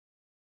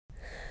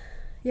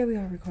Yeah, we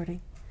are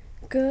recording.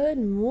 Good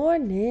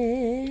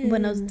morning.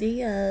 Buenos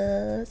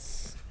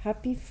dias.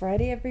 Happy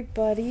Friday,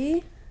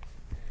 everybody.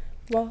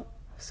 Well,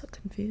 I'm so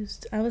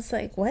confused. I was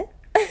like, what?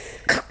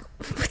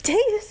 What day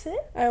is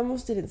it? I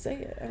almost didn't say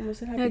it. I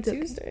almost said Happy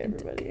Tuesday,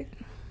 everybody.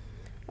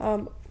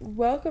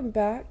 Welcome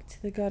back to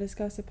the Goddess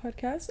Gossip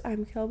Podcast.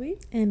 I'm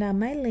Kelby. And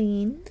I'm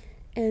Eileen.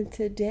 And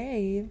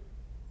today,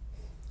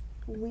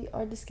 we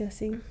are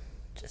discussing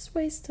just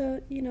ways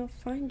to,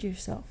 find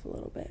yourself a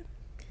little bit.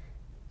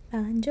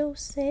 Find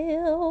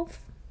yourself.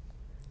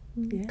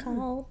 Yeah.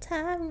 Call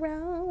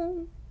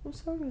Tyrone. What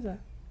song is that?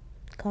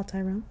 Call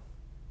Tyrone.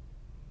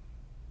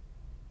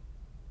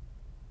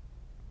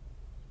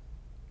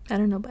 I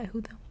don't know by who,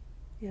 though.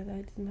 Yeah,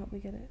 that didn't help me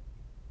get it.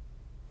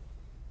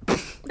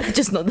 I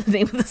just know the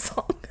name of the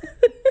song.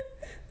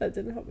 That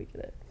didn't help me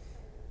get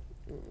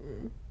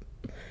it.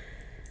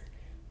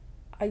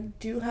 I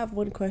do have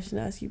one question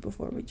to ask you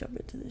before we jump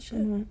into this shit.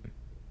 Mm-hmm.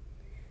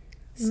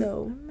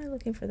 So, am I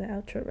looking for the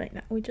outro right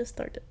now? We just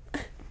started.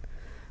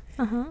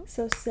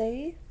 So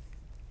say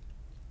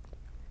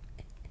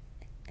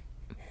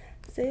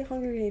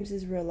Hunger Games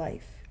is real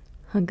life,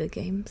 Hunger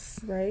Games.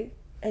 right?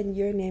 And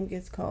your name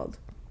gets called.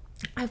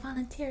 I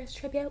volunteer as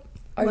tribute.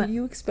 Are What?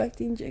 you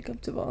expecting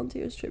Jacob to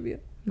volunteer as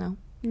tribute? No.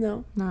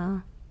 No.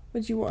 Nah.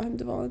 Would you want him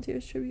to volunteer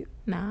as tribute?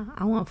 Nah.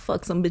 I want to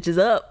fuck some bitches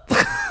up.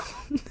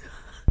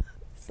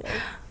 So,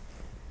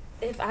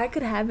 If I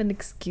could have an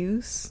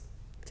excuse.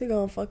 to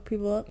go and fuck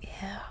people up?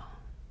 Yeah.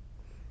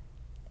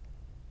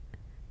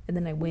 And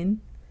then I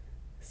win.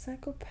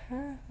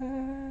 Psychopath.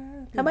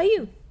 How about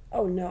you?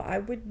 Oh no, I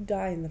would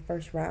die in the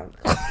first round.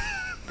 I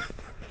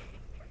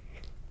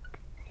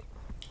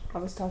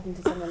was talking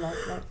to someone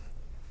last night,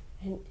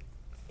 and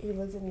he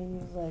looked at me and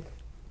he was like,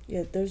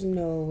 "Yeah, there's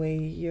no way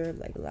you're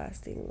like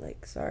lasting.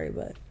 Like, sorry,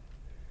 but."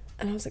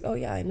 And I was like, "Oh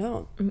yeah, I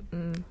know.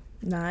 Mm-mm.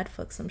 Nah, I'd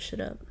fuck some shit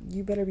up.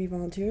 You better be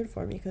volunteering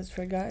for me, because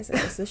for guys, I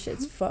guess this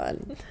shit's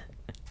fun,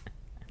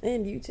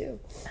 and you too."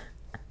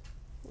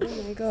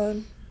 Oh my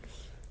god,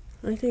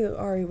 I think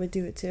Ari would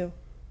do it too.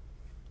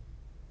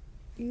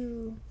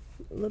 You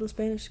little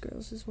Spanish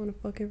girls just want to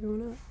fuck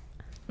everyone up.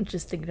 I'm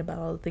just thinking about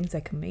all the things I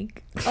can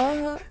make.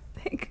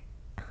 Like,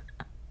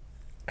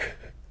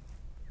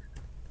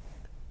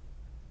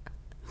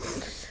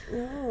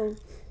 No.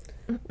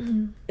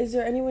 Is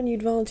there anyone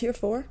you'd volunteer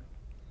for?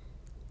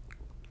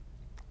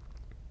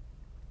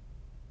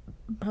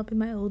 probably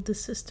my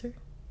oldest sister,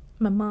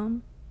 my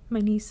mom, my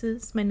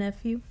nieces, my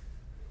nephew,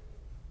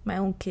 my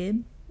own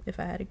kid, if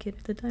I had a kid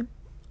at the time.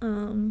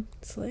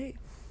 Slay.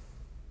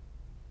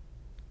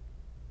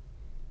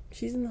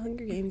 She's in the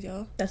Hunger Games,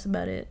 y'all. That's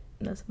about it.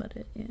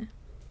 Yeah.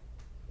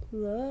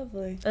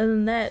 Lovely. Other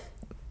than that,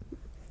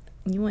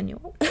 you on your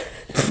own.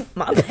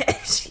 My bad.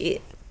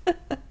 Shit.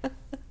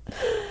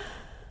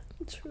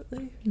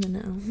 Truly.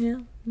 No. Yeah.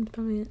 That's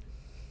probably it.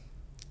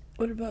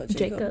 What about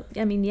Jacob?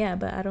 I mean, yeah,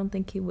 but I don't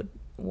think he would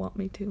want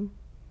me to.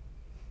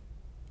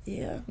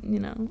 Yeah. You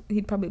know,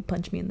 he'd probably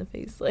punch me in the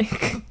face, like,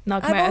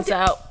 knock my ass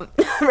out.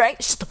 Right?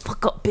 Shut the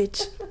fuck up,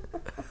 bitch.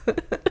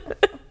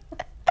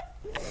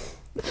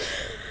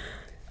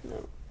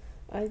 No.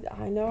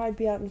 I know I'd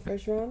be out in the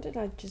first round, and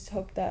I just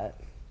hope that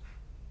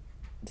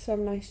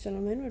some nice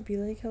gentleman would be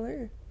like,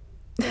 "Hello,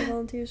 I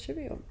volunteer as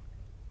tribute.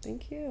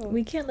 Thank you."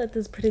 We can't let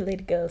this pretty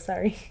lady go,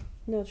 sorry.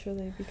 No,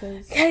 truly,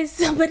 because... Guys,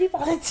 somebody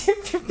volunteer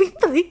for me,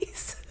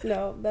 please.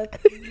 No, that's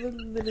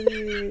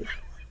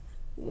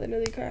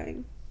literally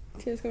crying.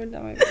 Tears coming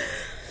down my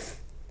face.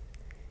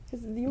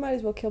 Because you might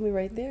as well kill me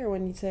right there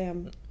when you say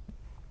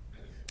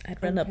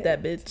I'd run up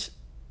that bitch.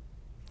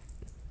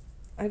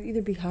 I'd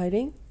either be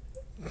hiding.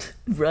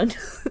 Run.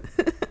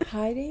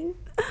 Hiding?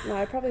 No,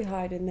 I'd probably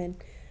hide, and then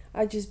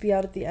I'd just be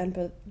out at the end,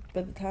 but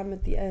by the time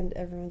at the end,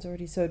 everyone's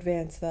already so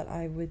advanced that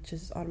I would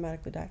just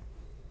automatically die.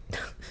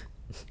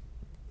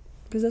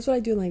 Because that's what I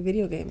do in, like,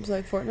 video games.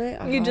 Like,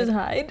 Fortnite, I Just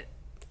hide?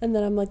 And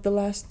then I'm, like, the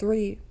last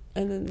three,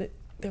 and then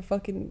they're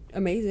fucking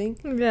amazing.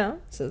 Yeah.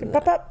 So then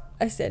Pop up.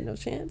 I stand no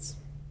chance.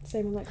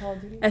 Same in, like, Call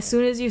of Duty. As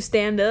soon as you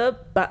stand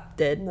up, bop,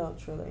 dead. No,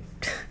 truly.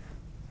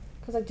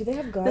 Because, like, do they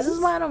have guns? This is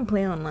why I don't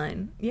play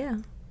online. Yeah.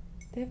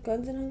 They have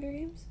guns in Hunger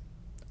Games?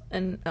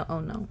 And,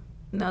 oh no.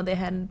 No, they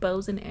had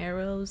bows and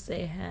arrows.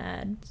 They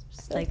had,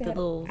 like, they the had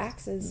little...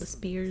 axes. The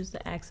spears,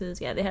 the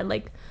axes. Yeah, they had,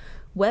 like,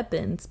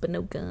 weapons, but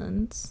no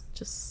guns.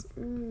 Just...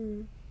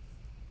 I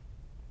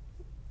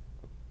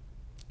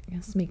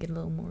guess make it a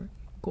little more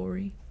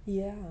gory.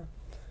 Yeah.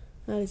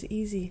 Not as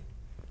easy.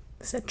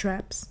 Set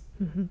traps.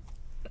 I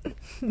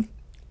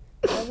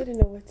wouldn't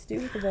know what to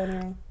do with the bow and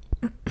arrow.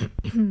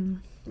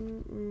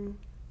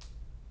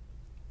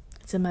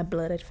 It's in my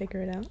blood. I'd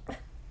figure it out.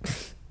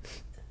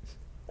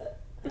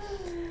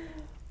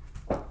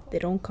 They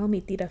don't call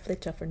me Tira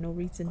Flecha for no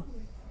reason.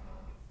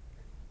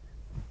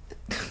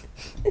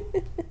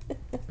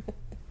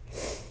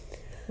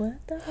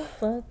 What the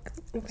fuck?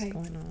 What's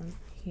going on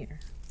here?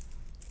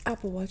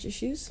 Apple Watch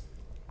issues.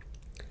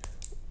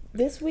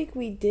 This week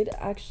we did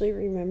actually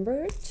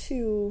remember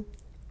to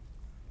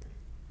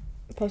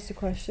post a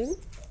question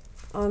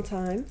on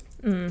time.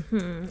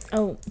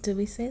 Oh, did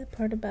we say the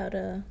part about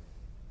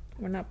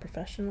We're not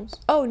professionals.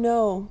 Oh,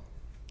 no.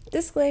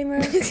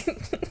 Disclaimer.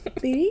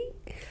 Lady,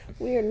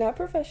 we are not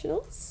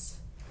professionals.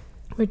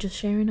 We're just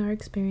sharing our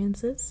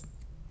experiences.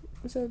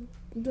 So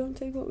don't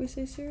take what we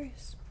say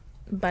serious.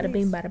 Bada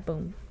bing, bada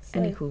boom.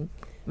 Anywho,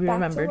 we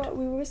remembered. Back to what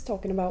we was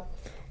talking about.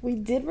 We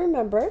did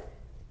remember.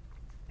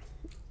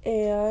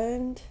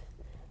 And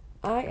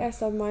I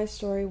asked on my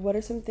story, what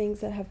are some things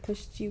that have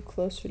pushed you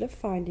closer to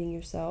finding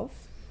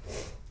yourself?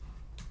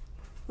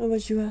 What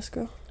would you ask,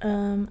 girl?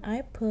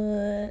 I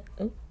put...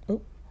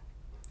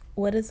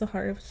 What is the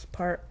hardest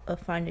part of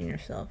finding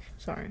yourself?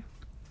 Sorry.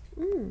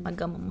 My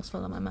gum almost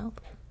fell out of my mouth.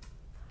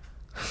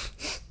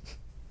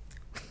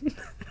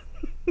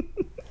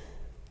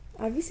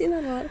 Have you seen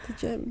that a lot at the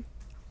gym?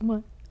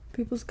 What?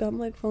 People's gum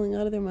like falling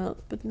out of their mouth,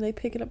 but then they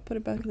pick it up, put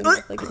it back in their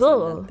mouth like it's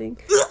nothing.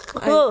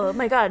 Oh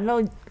my god,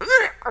 no.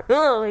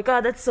 Oh my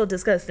god, that's so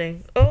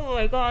disgusting. Oh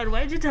my god,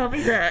 why did you tell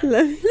me that?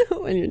 Let me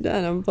know when you're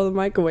done. I'm gonna pull the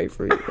mic away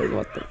for you. Like,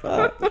 what the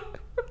fuck?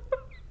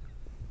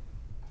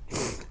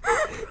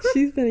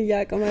 She's gonna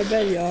yak on my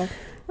bed, y'all.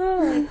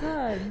 Oh my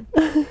god.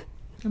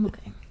 I'm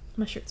okay.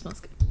 My shirt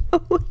smells good.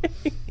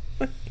 Wait.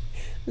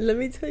 Let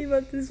me tell you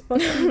about this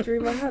fucking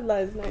dream I had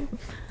last night.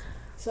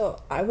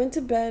 So I went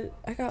to bed.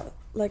 I got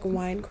like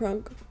wine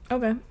crunk.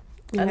 Okay.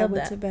 And I went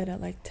that. to bed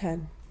at like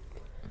 10.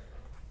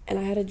 And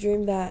I had a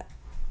dream that...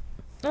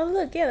 Oh,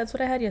 look. Yeah, that's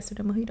what I had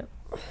yesterday. Mojito.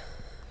 I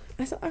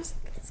was like,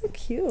 that's so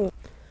cute.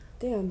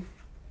 Damn.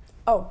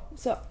 Oh,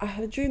 so I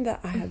had a dream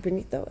that I had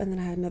Benito and then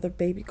I had another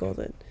baby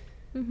golden.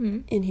 Mm-hmm.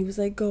 And he was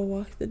like, go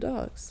walk the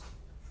dogs.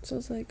 So I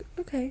was like,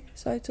 okay.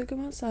 So I took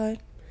him outside.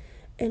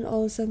 And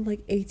all of a sudden, like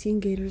 18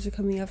 gators are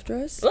coming after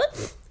us.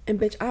 What? And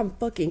bitch, I'm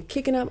fucking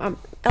kicking them. I'm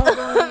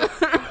elbowing.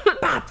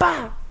 Bah,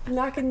 bah,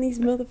 knocking these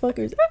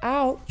motherfuckers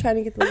out, trying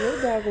to get the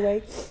little dog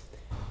away.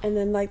 And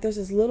then like there's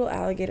this little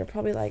alligator,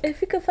 probably like...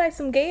 If you could fight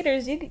some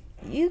gators, you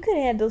could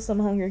handle some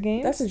Hunger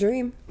Games. That's a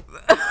dream.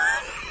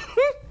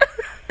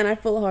 And I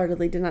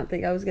full-heartedly did not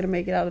think I was going to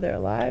make it out of there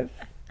alive.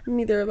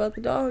 Neither about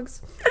the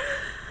dogs.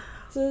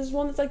 So there's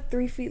one that's like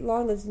 3 feet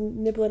long that's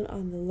nibbling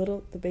on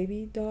the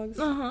baby dog's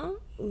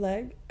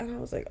leg. And I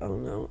was like, oh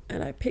no.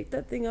 And I picked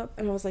that thing up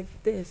and I was like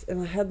this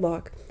in a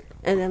headlock.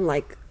 And then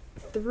like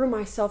threw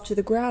myself to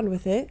the ground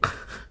with it.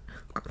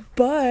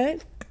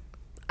 But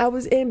I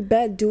was in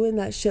bed doing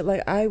that shit.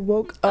 Like I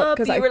woke up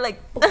because I were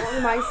like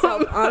flung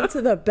myself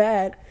onto the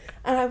bed.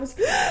 And I was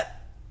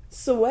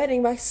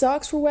sweating. My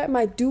socks were wet.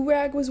 My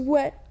do-rag was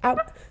wet. And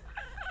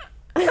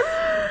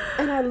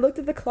I looked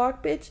at the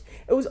clock, bitch.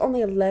 It was only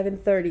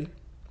 11:30.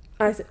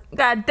 I said,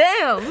 God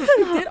damn.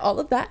 I did all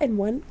of that in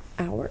 1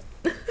 hour.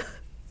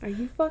 Are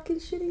you fucking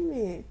shitting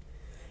me?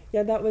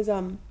 Yeah, that was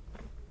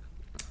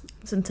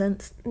It's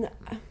intense. no,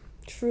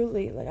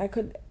 truly, like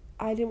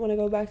I didn't want to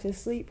go back to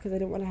sleep because I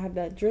didn't want to have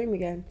that dream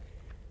again.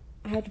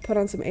 I had to put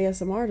on some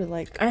ASMR to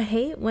like... I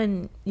hate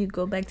when you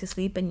go back to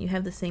sleep and you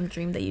have the same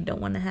dream that you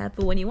don't want to have,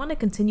 but when you want to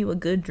continue a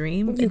good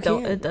dream,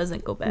 it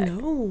doesn't go back.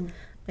 No.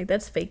 Like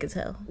that's fake as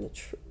hell.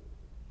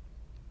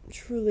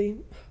 Truly.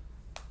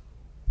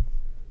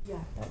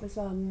 Yeah, that was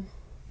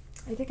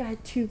I think I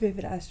had 2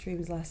 vivid ass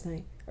dreams last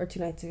night or 2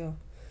 nights ago.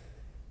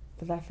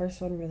 But that first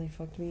one really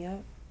fucked me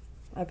up.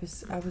 I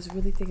was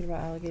really thinking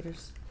about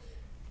alligators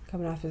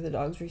coming after the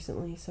dogs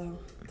recently, so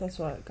that's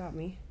what got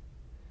me.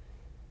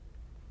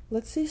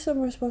 Let's see some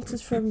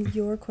responses from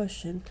your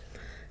question.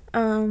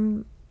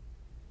 All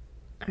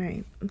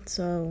right.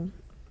 So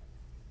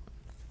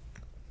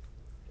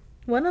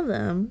one of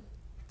them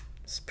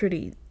is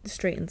pretty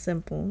straight and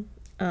simple.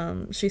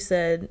 She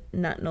said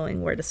not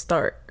knowing where to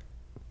start.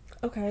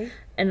 Okay.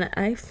 And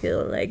I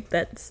feel like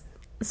that's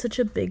such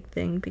a big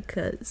thing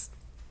because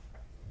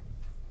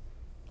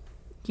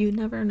you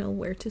never know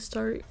where to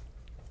start.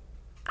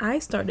 I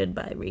started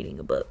by reading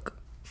a book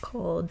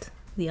called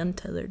The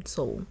Untethered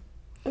Soul.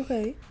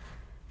 Okay.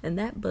 And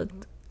that book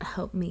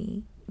helped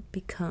me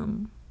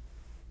become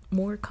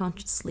more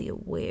consciously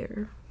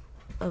aware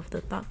of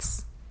the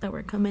thoughts that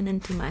were coming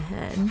into my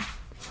head.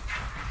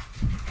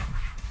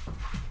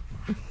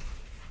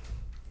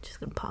 Just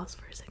gonna pause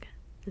for a second.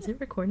 Is it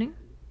recording?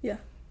 Yeah.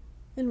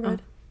 In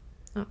red.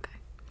 Oh, okay.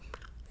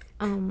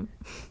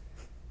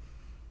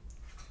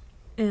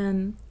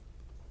 And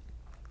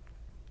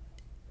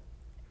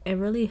it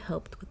really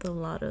helped with a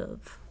lot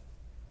of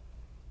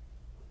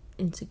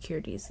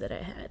insecurities that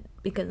I had,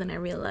 because then I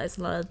realized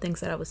a lot of things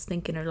that I was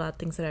thinking or a lot of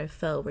things that I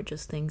felt were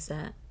just things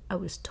that I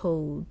was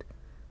told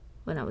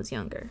when I was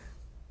younger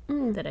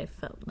that I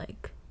felt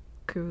like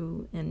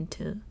grew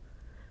into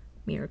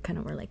me or kind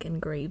of were like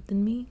engraved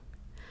in me.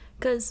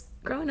 Because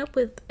growing up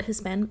with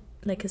Hispanic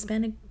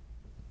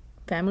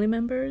family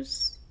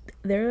members,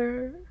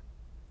 they're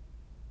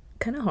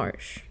kind of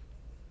harsh.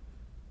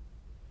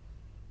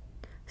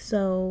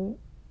 So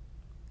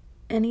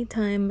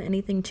anytime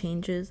anything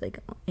changes like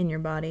in your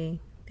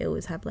body, they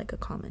always have like a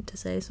comment to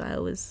say. So I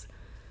always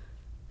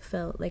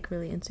felt like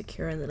really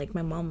insecure. And then like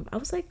my mom, I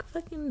was like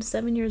fucking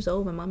 7 years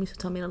old, my mom used to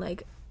tell me to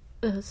like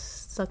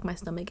suck my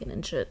stomach in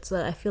and shit.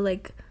 So I feel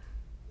like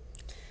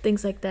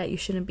things like that you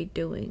shouldn't be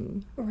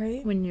doing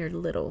Right. when you're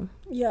little.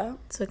 Yeah.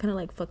 So it kind of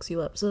like fucks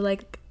you up. So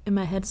like in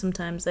my head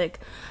sometimes, like,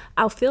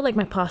 I'll feel like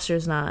my posture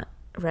is not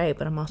right,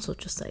 but I'm also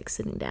just like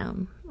sitting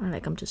down, or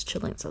like I'm just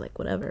chilling, so like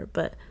whatever.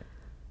 But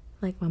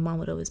like my mom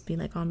would always be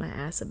like on my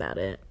ass about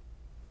it.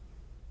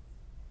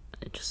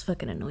 It just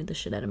fucking annoyed the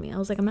shit out of me. I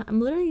was like, I'm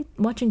literally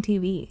watching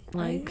TV.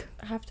 Like,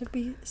 I have to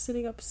be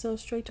sitting up so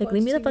straight to like, watch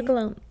leave me the TV. fuck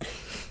alone.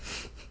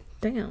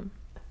 Damn.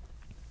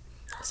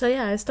 So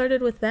yeah, I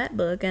started with that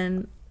book,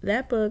 and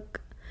that book,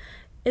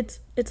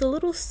 it's a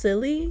little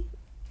silly,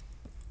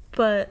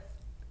 and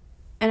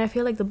I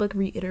feel like the book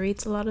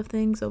reiterates a lot of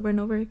things over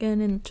and over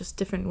again in just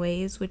different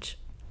ways, which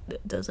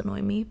does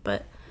annoy me.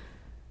 But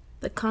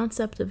the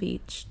concept of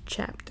each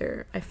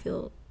chapter, I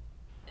feel,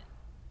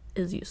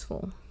 is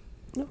useful.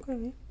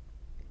 Okay.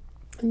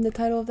 And the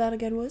title of that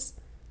again was?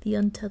 The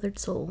Untethered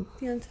Soul.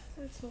 The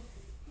Untethered Soul.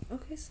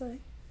 Okay, so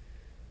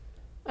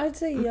I'd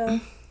say, yeah.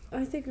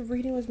 I think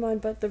reading was mine,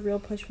 but the real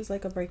push was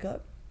like a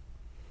breakup.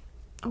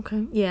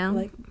 Okay, yeah.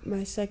 Like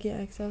my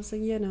second ex, I was like,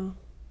 yeah, no.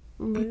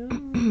 I'm like,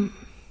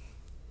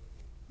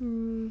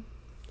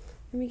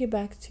 let me get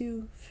back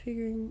to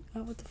figuring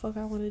out what the fuck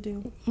I want to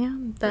do. Yeah,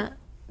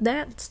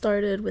 that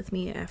started with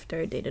me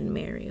after I dated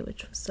Mary,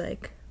 which was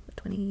like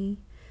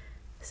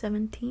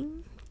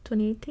 2017,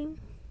 2018.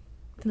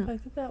 No. I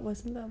think that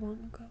wasn't that long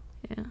ago.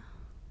 Yeah.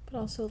 But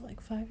also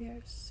like 5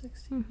 years,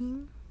 6 years.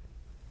 Mm-hmm.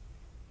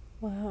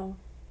 Wow.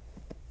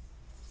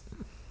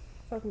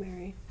 Fuck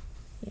Mary.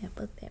 Yeah,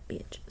 but that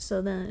bitch.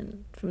 So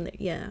then from there,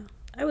 yeah,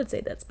 I would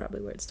say that's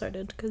probably where it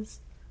started, because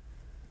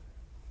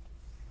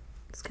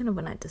it's kind of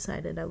when I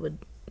decided I would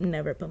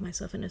never put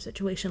myself in a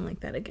situation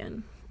like that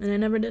again, and I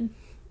never did.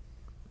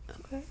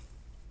 Okay.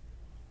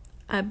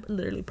 I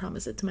literally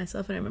promised it to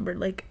myself, and I remember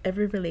like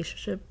every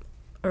relationship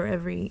or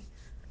every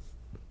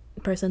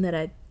person that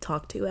I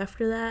talked to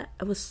after that,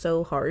 I was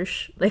so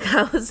harsh. Like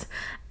I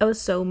was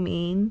so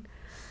mean.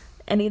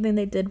 Anything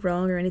they did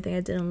wrong, or anything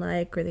I didn't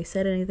like, or they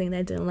said anything that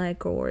I didn't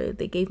like, or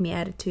they gave me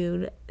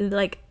attitude,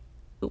 like,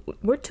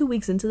 we're 2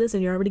 weeks into this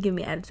and you're already giving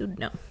me attitude?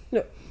 No,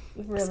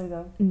 Really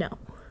though. no,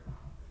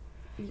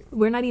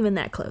 we're not even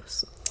that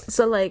close.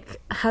 So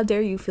like, how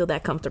dare you feel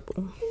that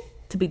comfortable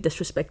to be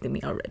disrespecting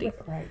me already?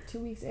 Right, 2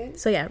 weeks in.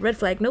 So yeah, red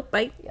flag. Nope,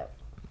 bye. Yep.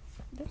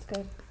 That's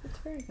good. That's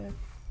very good.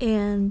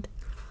 And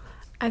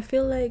I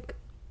feel like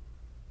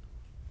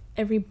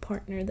every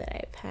partner that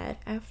I've had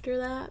after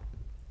that,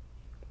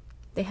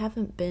 they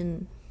haven't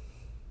been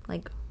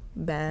like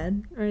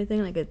bad or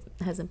anything. Like, it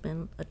hasn't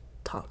been a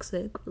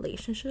toxic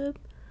relationship,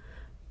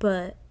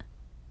 but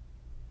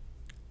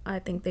I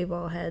think they've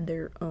all had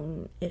their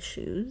own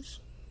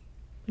issues,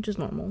 which is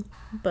normal.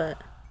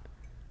 But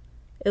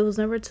it was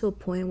never to a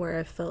point where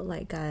I felt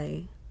like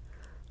I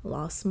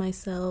lost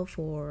myself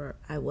or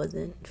I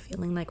wasn't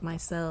feeling like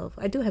myself.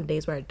 I do have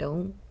days where I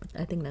don't, but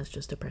I think that's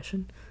just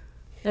depression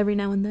every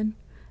now and then.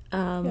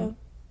 Yeah.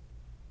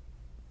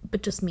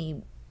 But just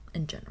me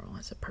in general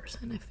as a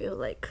person, I feel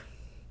like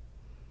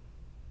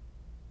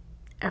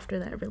after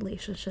that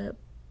relationship,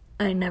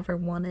 I never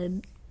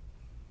wanted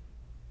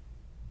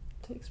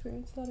to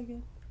experience that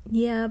again.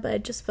 Yeah, but I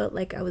just felt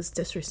like I was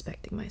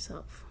disrespecting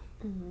myself.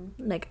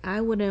 Mm-hmm. Like, I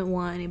wouldn't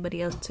want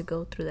anybody else to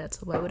go through that,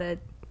 so why would I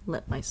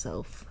let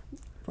myself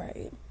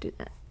do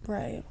that?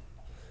 Right.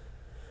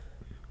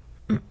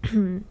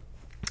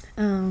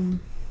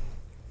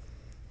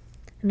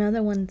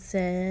 Another one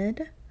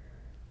said,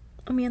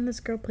 oh, me and this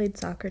girl played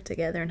soccer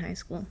together in high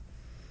school.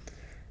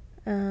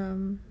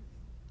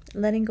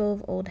 Letting go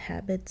of old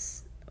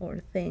habits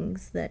or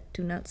things that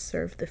do not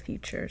serve the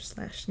future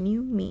 /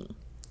 new me.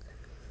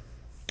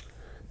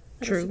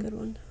 That's a good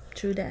one.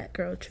 True that,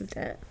 girl. True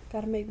that.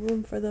 Gotta make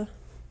room for the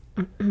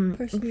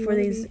person you for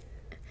wanna these, be.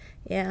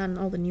 yeah, and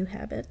all the new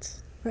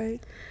habits.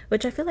 Right.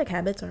 Which I feel like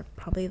habits are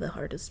probably the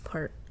hardest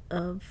part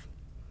of,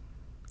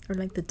 or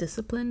like the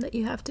discipline that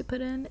you have to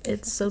put in.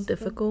 It's so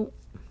difficult.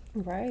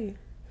 Right.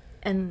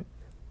 And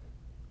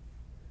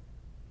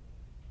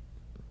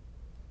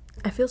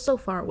I feel so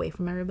far away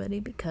from everybody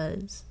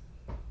because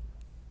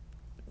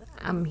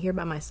I'm here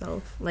by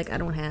myself. Like, I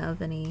don't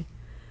have any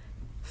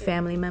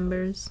family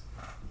members.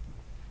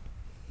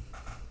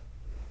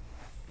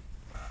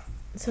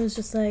 So it's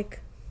just like,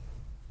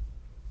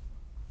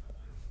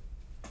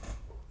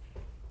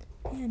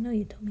 yeah, I know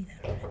you told me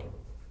that already.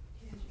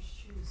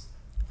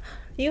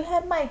 You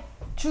had my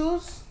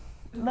shoes.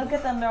 Look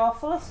at them, they're all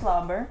full of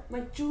slobber. My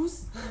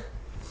juice.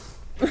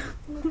 My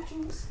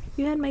juice.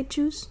 You had my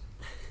shoes.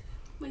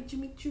 My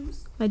Jimmy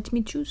juice. My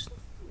Jimmy shoes.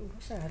 I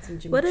wish I had some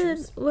Jimmy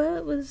juice.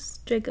 What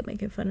was Jacob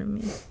making fun of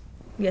me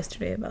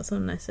yesterday about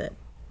something I said?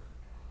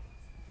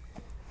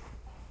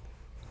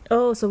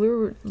 Oh, so we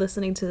were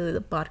listening to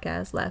the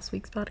podcast, last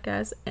week's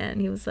podcast,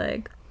 and he was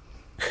like,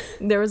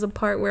 there was a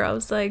part where I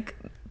was like,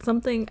 I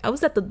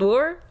was at the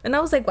door, and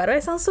I was like, why do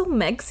I sound so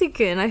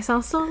Mexican? I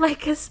sound so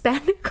like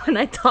Hispanic when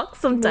I talk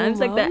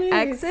sometimes. No, like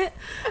the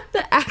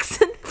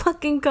accent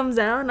fucking comes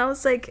out, and I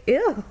was like,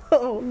 ew.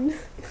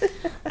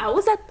 I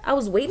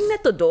was waiting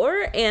at the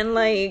door, and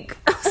like,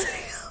 I was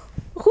like,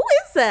 who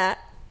is that?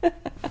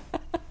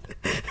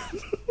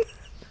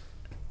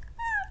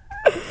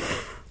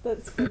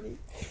 That's funny.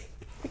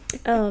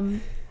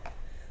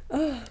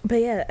 But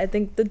yeah, I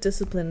think the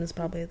discipline is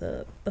probably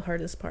the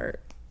hardest part.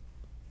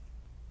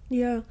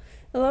 Yeah.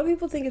 A lot of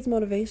people think it's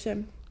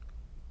motivation.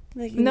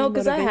 Like, No,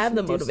 because I have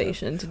the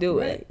motivation to do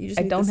it. You just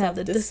I need don't have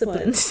the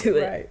discipline to do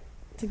it. Right.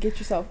 To get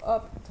yourself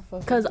up.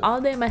 Because all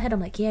day in my head,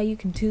 I'm like, yeah, you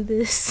can do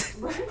this.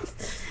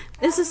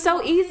 This is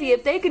so easy.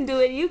 If they can do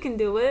it, you can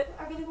do it.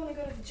 I really want to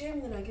go to the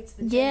gym, and then I get to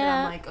the gym, Yeah.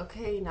 and I'm like,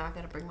 okay, now I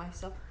gotta bring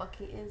myself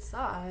fucking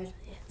inside.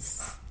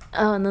 Yes.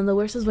 Oh, and then the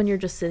worst is when you're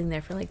just sitting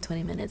there for like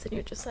 20 minutes and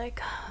you're just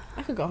like,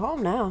 I could go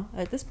home now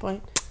at this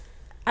point.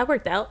 I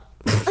worked out.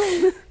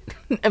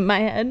 In my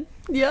head.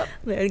 Yep.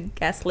 I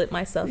gaslit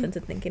myself into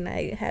thinking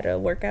I had a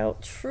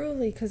workout.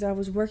 Truly, because I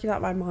was working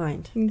out my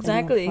mind.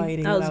 Exactly.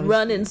 Fighting I was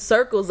running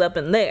circles up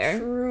in there.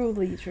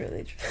 Truly.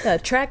 A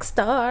track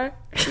star.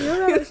 You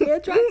know, she a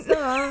track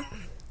star.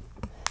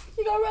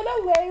 You gonna run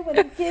away when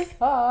it gets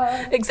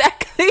hard.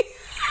 Exactly.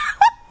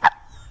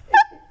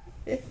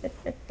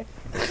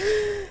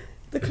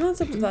 The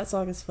concept of that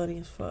song is funny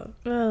as fuck.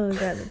 Oh,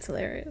 God, that's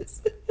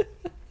hilarious.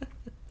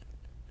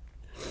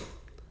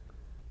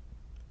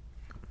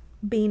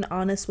 Being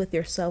honest with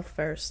yourself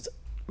first.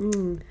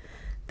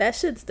 That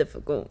shit's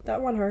difficult.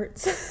 That one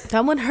hurts.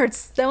 That one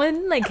hurts. That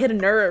one, like, hit a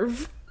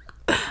nerve.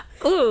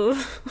 Ooh.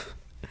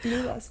 Me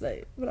last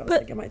night when I was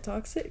like, am I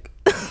toxic?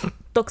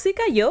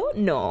 ¿Tóxica yo?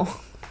 No.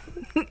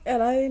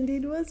 And I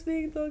indeed was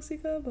being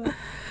toxica, but...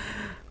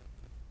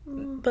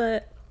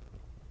 But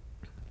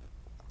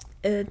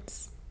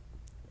it's...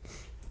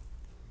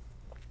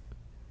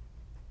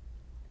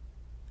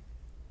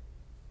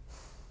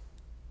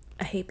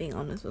 I hate being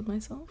honest with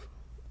myself.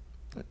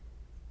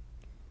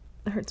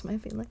 It hurts my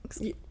feelings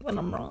when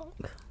I'm wrong.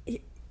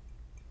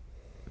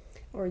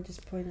 Or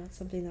just point out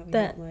something that we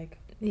That- don't like.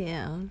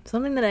 Yeah,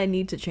 something that I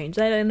need to change.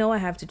 That I know I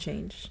have to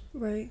change.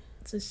 Right.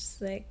 It's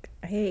just like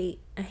I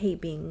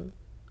hate being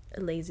a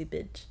lazy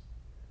bitch.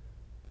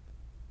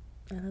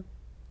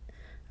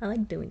 I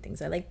like doing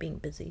things. I like being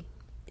busy.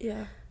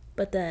 Yeah.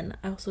 But then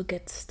I also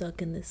get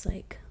stuck in this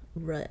like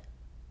rut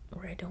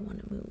where I don't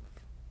want to move.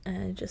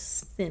 And I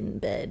just sit in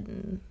bed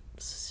and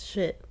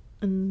shit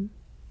and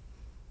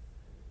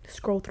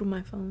scroll through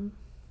my phone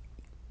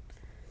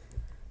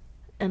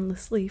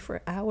endlessly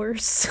for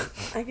hours.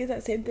 I get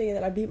that same thing,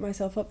 that I beat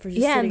myself up for just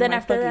Yeah, sitting and then in my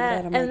after fucking that, bed.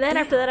 I'm and like, then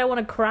damn. after that, I want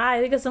to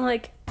cry because I'm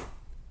like,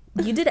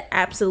 you did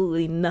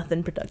absolutely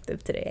nothing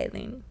productive today,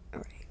 Aileen.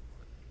 Right.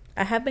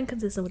 I have been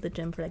consistent with the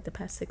gym for like the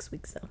past 6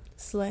 weeks though.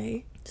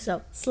 Slay.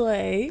 So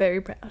Slay.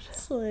 very proud.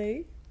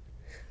 Slay.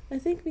 I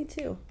think me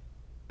too.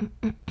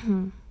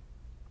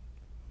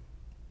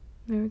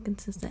 Very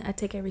consistent. I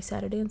take every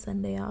Saturday and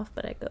Sunday off,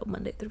 but I go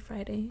Monday through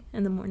Friday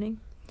in the morning.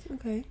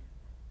 Okay.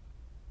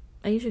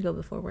 I usually go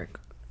before work.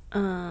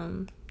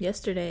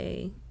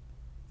 Yesterday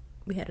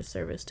we had a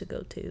service to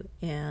go to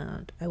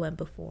and I went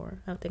before.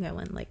 I think I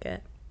went like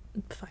at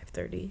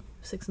 5:30,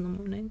 6 in the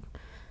morning.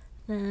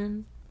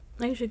 Then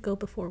I usually go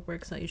before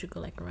work, so I usually go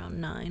like around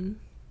 9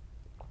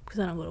 because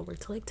I don't go to work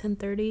till like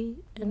 10:30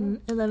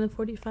 and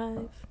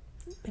 11:45.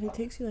 And it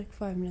takes you like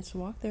 5 minutes to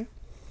walk there.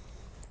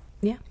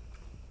 Yeah,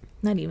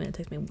 not even. It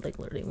takes me like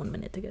literally 1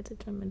 minute to get to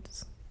the gym.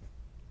 It's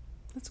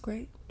That's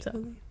great. So.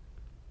 Really.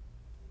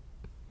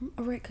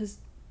 Oh, right, because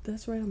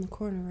that's right on the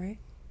corner, right?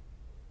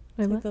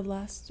 Wait, It's like what? the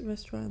last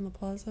restaurant in the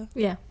plaza.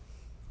 Yeah,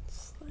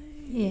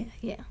 Slay.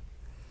 yeah.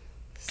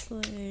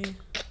 Slay.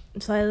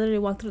 So I literally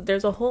walked through.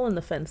 There's a hole in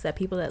the fence that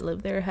people that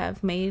live there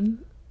have made,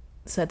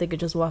 so that they could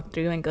just walk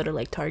through and go to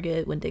like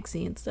Target,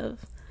 Winn-Dixie, and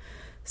stuff.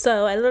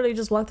 So I literally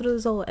just walked through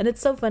this hole, and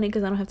it's so funny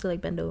because I don't have to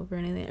like bend over or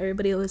anything.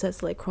 Everybody always has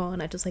to like crawl,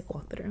 and I just like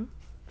walk through.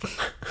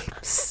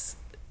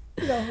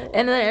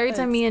 And then every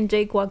time me and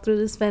Jake walk through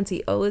this fence,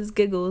 he always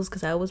giggles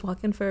because I was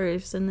walking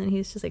first, and then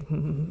he's just like.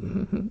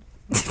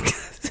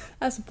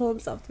 Has to pull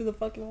himself through the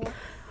fucking hole.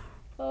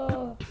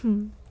 Oh.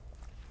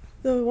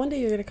 Though one day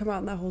you're gonna come out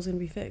and that hole's gonna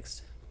be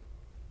fixed.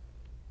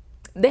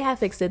 They have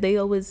fixed it. They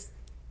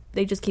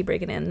just keep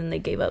breaking it, and then they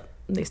gave up.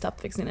 They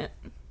stopped fixing it.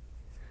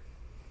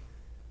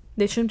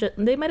 They shouldn't.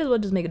 They might as well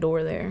just make a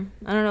door there.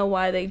 I don't know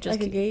why they just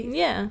Like a gate?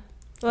 Yeah,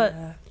 but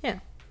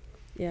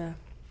Yeah.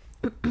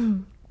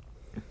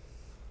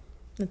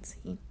 let's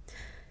see.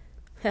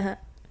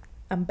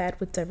 I'm bad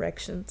with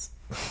directions.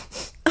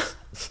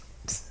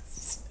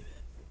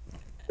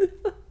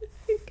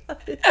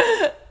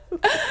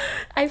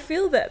 I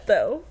feel that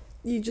though.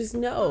 You just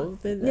know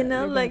that You know,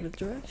 you're bad like- with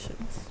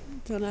directions.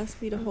 Don't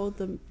ask me to hold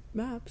the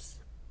maps.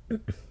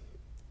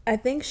 I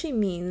think she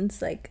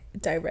means like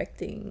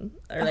directing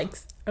or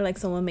like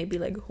someone maybe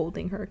like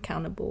holding her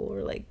accountable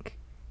or like.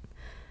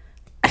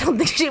 I don't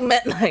think she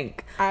meant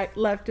like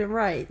Left and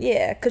right.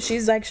 yeah, because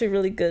she's actually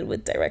really good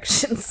with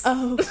directions.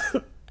 Oh,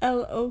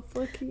 L-O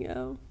fucking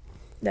O.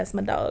 That's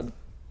my dog.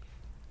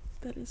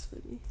 That is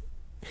funny.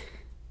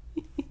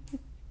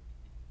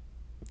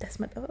 That's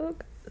my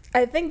dog.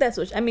 I think that's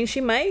what I mean.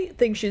 She might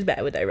think she's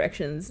bad with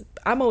directions.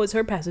 I'm always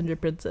her passenger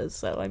princess,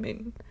 so I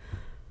mean,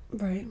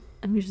 Right.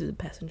 I'm usually the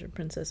passenger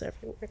princess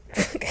everywhere.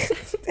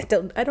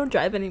 I don't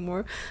drive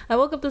anymore. I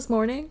woke up this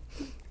morning,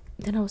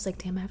 then I was like,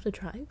 damn, I have to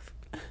drive.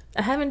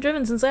 I haven't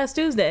driven since last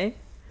Tuesday.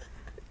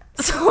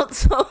 So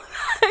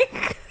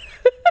like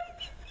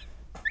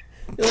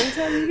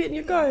time you get in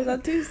your car is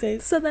on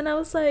Tuesdays. So then I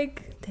was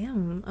like,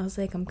 damn. I was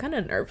like, I'm kind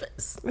of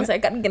nervous. I was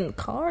like, I gotta get in the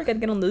car. I gotta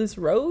get on this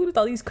road with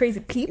all these crazy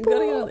people. You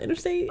gotta get on the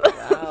interstate.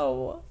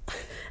 Wow.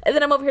 And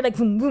then I'm over here like,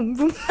 boom, boom,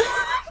 boom.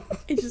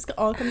 It just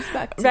all comes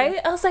back to Right?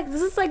 I was like,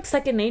 this is like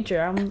second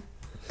nature. I'm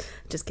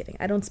just kidding.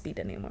 I don't speed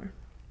anymore.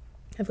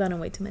 I've gotten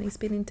way too many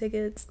speeding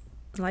tickets.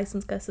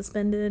 License got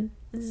suspended.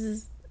 This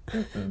is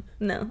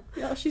no.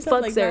 Yeah, she's had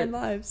Fuck like Sarah- 9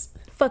 lives.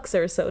 Fuck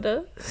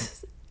Sarasota.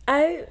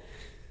 I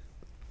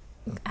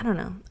don't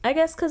know. I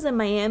guess because in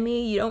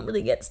Miami you don't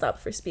really get stopped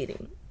for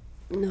speeding.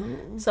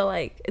 No. So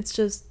like it's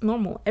just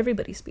normal.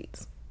 Everybody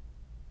speeds.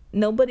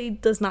 Nobody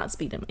does not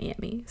speed in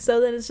Miami.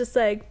 So then it's just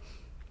like,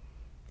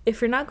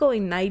 if you're not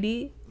going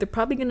 90, they're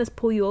probably gonna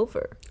pull you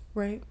over.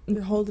 Right?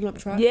 You're holding up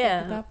traffic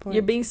at that point.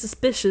 You're being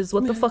suspicious.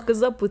 What the fuck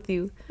is up with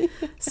you?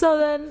 So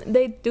then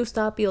they do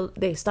stop you.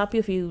 They stop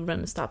you if you run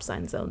a stop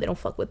sign zone. They don't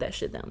fuck with that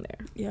shit down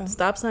there. Yeah.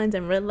 Stop signs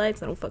and red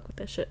lights, I don't fuck with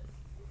that shit.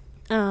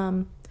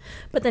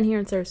 But then here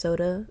in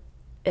Sarasota,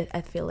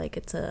 I feel like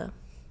it's a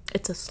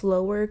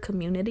slower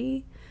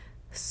community,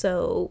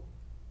 so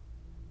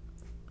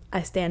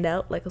I stand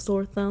out like a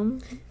sore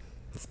thumb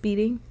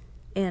speeding,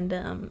 and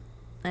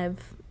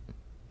I've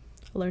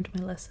learned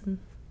my lesson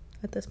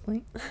at this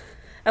point.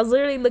 I was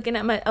literally looking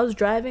at I was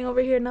driving over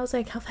here and I was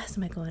like, how fast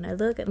am I going? I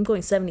look, I'm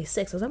going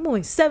 76. I was like, I'm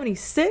going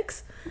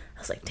 76? I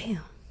was like,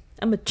 damn,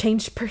 I'm a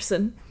changed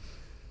person.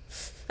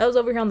 I was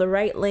over here on the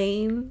right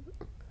lane,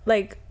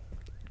 like,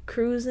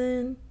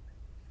 cruising.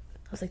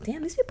 I was like,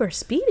 damn, these people are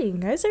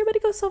speeding. Why does everybody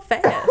go so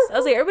fast? I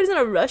was like, everybody's in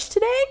a rush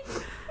today?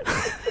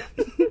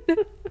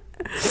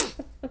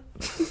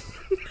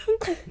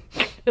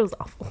 It was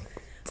awful.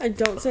 I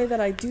don't say that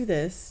I do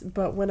this,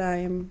 but when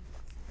I'm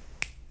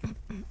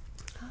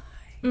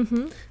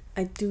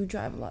I do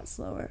drive a lot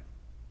slower.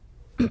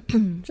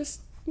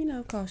 Just,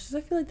 cautious.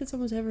 I feel like that's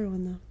almost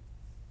everyone, though.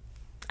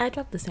 I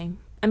drive the same.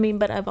 I mean,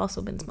 but I've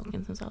also been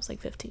smoking since I was like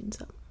 15,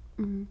 so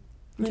I'm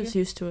just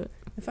used to it.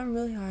 If I'm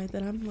really high,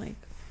 then I'm like,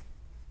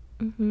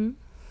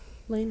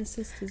 lane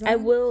assist is on. I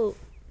will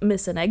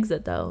miss an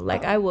exit, though.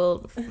 Like, I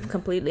will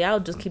completely,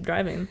 I'll just keep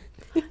driving.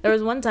 There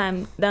was one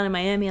time down in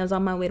Miami, I was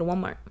on my way to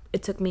Walmart.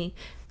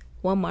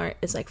 Walmart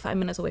is like 5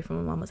 minutes away from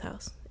my mama's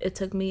house. It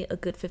took me a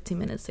good 15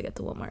 minutes to get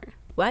to Walmart.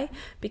 Why?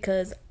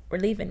 Because we're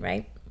leaving,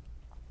 right?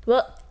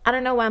 Well, I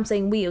don't know why I'm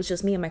saying we. It was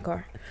just me in my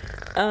car.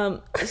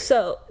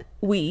 So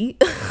we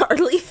are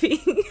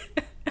leaving.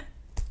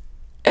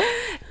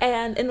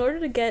 And in order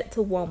to get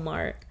to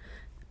Walmart,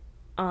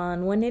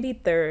 on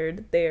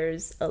 183rd,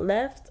 there's a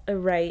left, a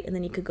right, and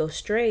then you could go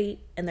straight,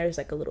 and there's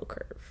like a little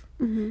curve.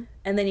 And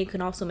then you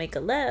can also make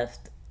a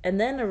left, and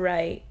then a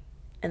right,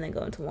 and then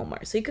go into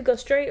Walmart. So you could go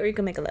straight or you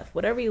can make a left,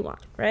 whatever you want,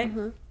 right?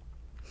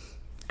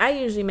 I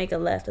usually make a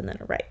left and then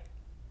a right.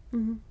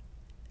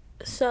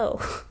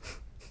 So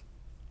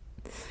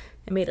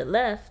I made a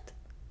left,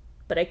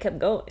 but I kept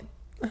going.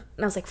 And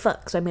I was like,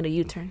 fuck. So I made a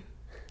U-turn.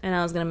 And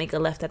I was going to make a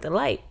left at the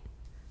light.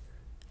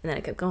 And then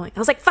I kept going. I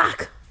was like,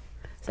 fuck.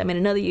 So I made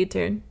another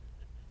U-turn.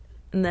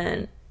 And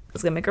then I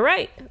was going to make a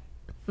right.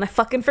 And I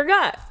fucking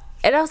forgot.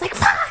 And I was like,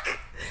 fuck.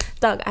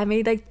 Dog, I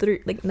made like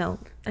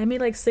I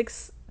made like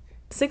six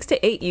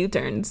to 8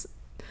 U-turns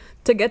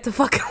to get to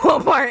fucking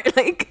Walmart.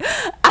 Like,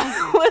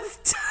 I was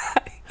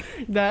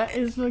dying. That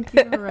is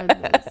fucking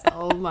horrendous.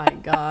 Oh my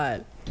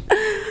god.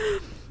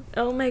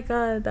 Oh my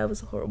god, that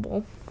was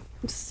horrible.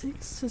 It's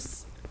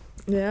just...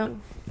 Yeah.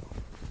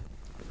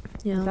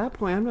 At that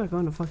point, I'm not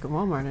going to fucking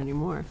Walmart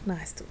anymore.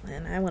 Nice,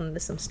 man. I wanted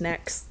some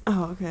snacks.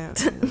 Oh, okay.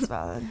 That's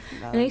valid.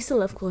 And I used to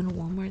love going to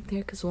Walmart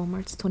there because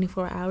Walmart's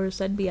 24 hours.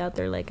 So I'd be out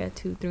there like at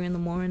 2, 3 in the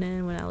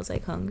morning when I was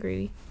like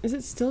hungry. Is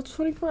it still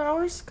 24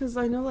 hours? Because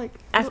I know like...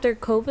 After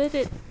COVID,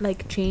 it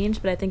like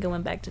changed, but I think it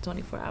went back to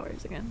 24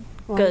 hours again.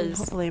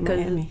 Hopefully in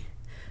Miami.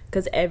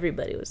 Because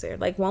everybody was there.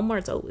 Like,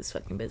 Walmart's always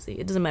fucking busy.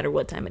 It doesn't matter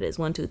what time it is.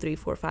 1, 2, 3,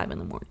 4, 5 in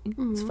the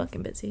morning. It's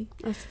fucking busy.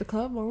 After the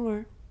club,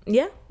 Walmart.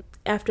 Yeah.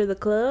 After the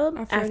club.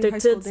 After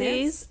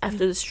Tootsie's.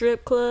 After the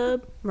strip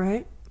club.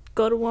 Right.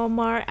 Go to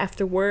Walmart.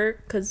 After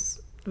work.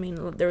 Because, I mean,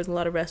 there was a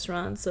lot of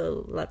restaurants.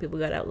 So, a lot of people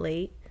got out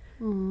late.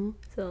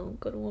 So,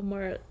 go to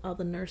Walmart. All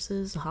the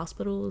nurses. The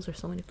hospitals. There's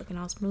so many fucking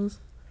hospitals.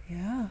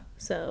 Yeah.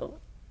 So.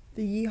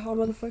 The yeehaw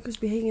motherfuckers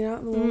be hanging out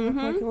in the Walmart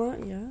parking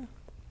lot. Yeah.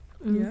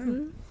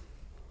 Yeah.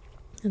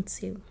 Let's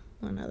see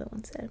what another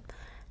one said.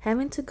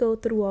 Having to go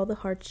through all the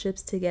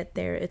hardships to get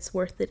there, it's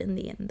worth it in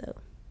the end, though.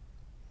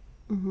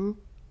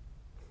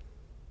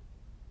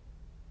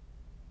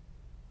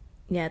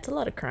 Yeah, it's a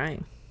lot of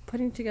crying.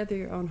 Putting together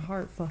your own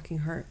heart fucking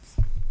hurts.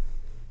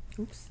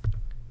 Oops.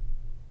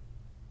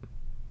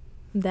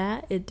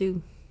 That it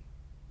do.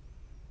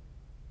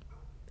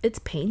 It's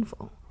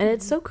painful. And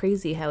it's so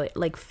crazy how it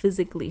like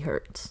physically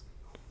hurts.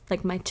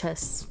 Like my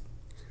chest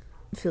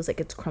feels like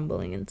it's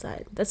crumbling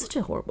inside. That's such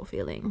a horrible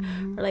feeling.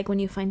 Or like when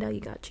you find out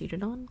you got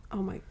cheated on.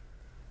 Oh my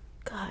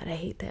god, I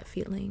hate that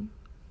feeling.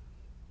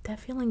 That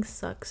feeling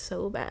sucks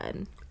so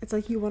bad. It's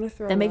like you want to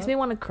throw that makes me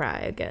want to cry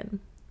again.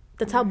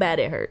 That's how bad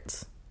it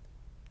hurts.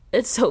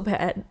 It's so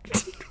bad.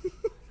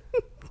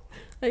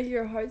 Like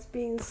your heart's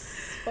being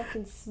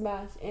fucking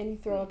smashed and you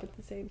throw up at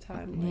the same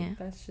time. Like, Yeah.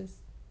 that's just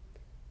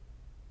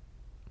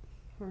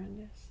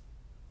horrendous.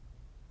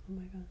 Oh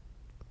my god.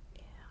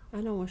 Yeah.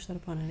 I don't wish that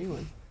upon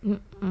anyone.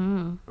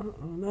 Mm-mm.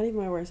 Not even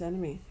my worst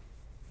enemy.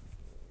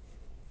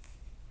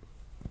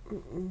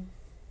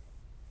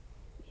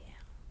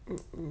 Yeah.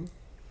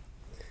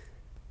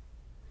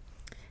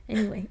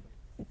 Anyway,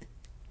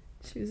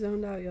 she was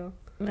zoned out, y'all.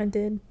 I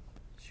did.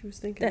 She was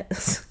thinking.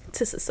 That's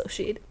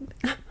disassociated.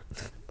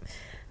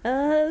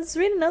 Let's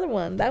read another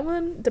one. That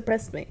one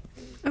depressed me.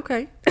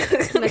 Okay.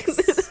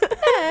 Next.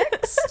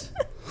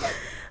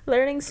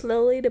 Learning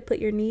slowly to put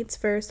your needs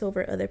first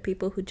over other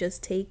people who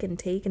just take and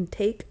take and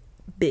take.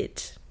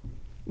 Bitch.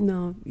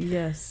 No,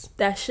 yes.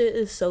 That shit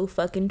is so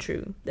fucking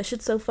true. That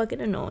shit's so fucking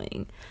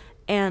annoying.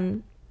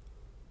 And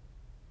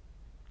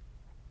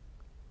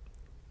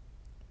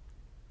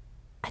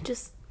I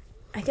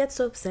get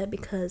so upset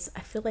because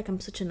I feel like I'm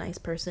such a nice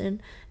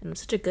person and I'm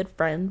such a good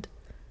friend.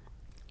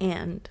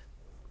 And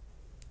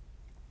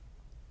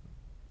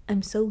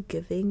I'm so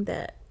giving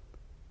that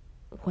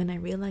when I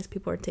realize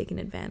people are taking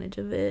advantage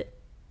of it,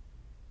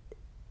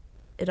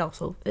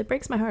 it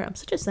breaks my heart. I'm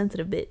such a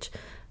sensitive bitch.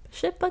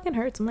 Shit fucking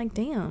hurts. I'm like,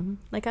 damn.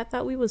 Like, I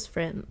thought we was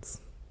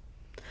friends.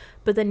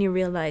 But then you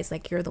realize,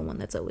 like, you're the one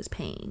that's always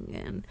paying,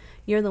 and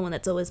you're the one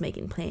that's always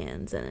making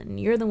plans, and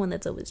you're the one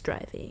that's always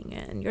driving,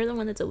 and you're the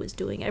one that's always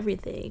doing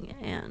everything,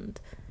 and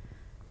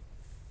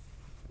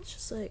it's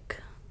just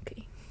like,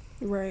 okay.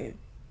 Right.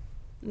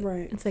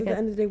 It's So like at the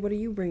end of the day, what are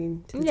you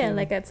bringing to the table?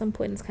 like, at some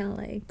point, it's kind of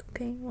like,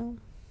 okay, well.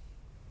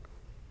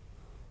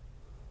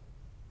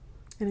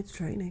 And it's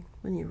draining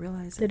when you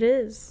realize It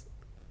is.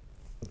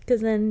 Because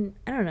then,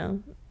 I don't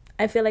know.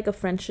 I feel like a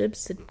friendship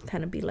should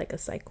kind of be like a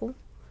cycle.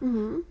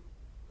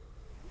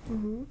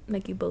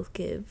 Like, you both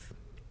give,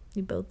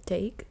 you both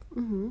take,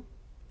 and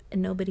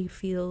nobody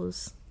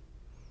feels...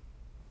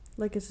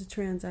 Like it's a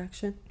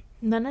transaction.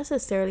 Not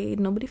necessarily.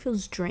 Nobody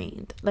feels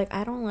drained. Like,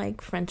 I don't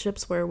like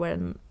friendships where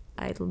when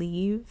I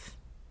leave,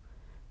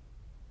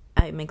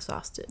 I'm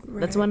exhausted. Right.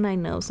 That's when I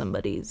know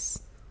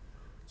somebody's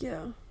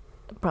Yeah.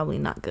 probably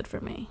not good for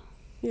me.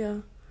 Yeah.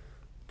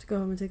 To go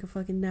home and take a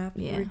fucking nap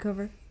and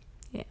recover.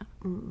 Yeah.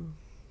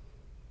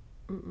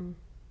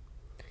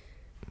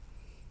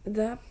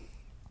 That...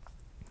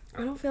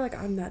 I don't feel like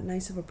I'm that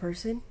nice of a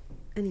person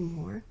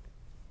anymore.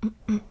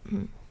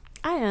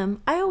 I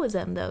am. I always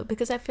am, though,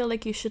 because I feel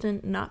like you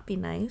shouldn't not be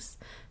nice.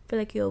 I feel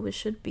like you always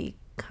should be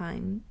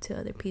kind to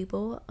other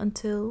people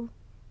until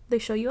they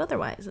show you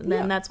otherwise. And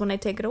then that's when I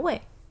take it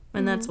away.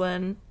 And that's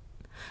when...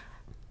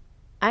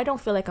 I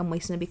don't feel like I'm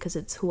wasting it because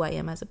it's who I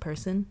am as a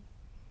person.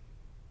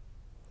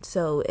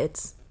 So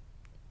it's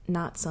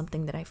not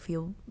something that I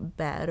feel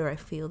bad or I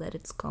feel that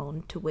it's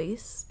gone to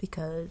waste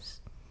because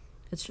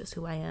it's just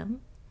who I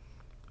am.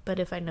 But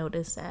if I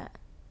notice that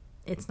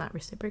it's not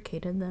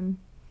reciprocated, then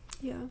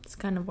it's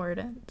kind of where it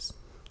ends.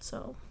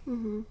 So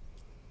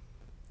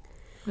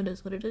it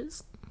is what it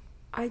is.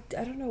 I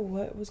don't know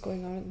what was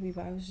going on with me,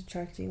 but I was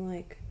attracting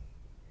like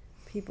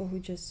people who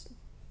just,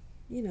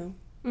 you know,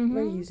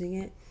 were using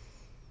it.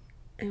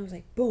 And it was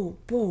like boom,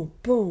 boom,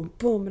 boom,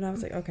 boom. And I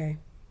was like, okay,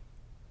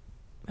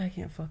 I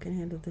can't fucking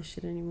handle this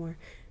shit anymore.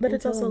 But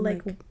it's also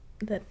like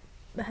that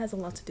has a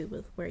lot to do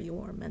with where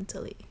you are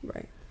mentally.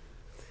 Right.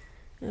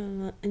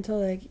 Until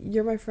like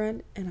you're my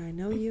friend and I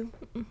know you,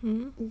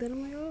 then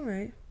I'm like, all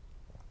right,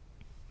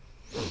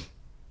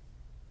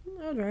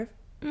 I'll drive.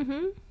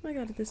 I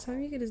got it this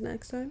time. You get it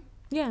next time.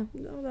 Yeah.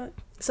 All that.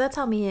 So that's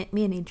how me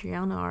and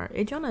Adriana are.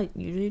 Adriana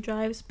usually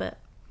drives, but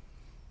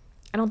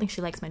I don't think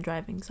she likes my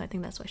driving, so I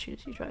think that's why she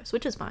drives,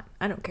 which is fine.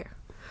 I don't care.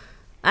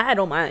 I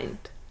don't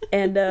mind.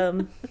 And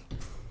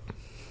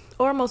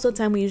or most of the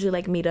time we usually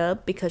like meet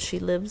up because she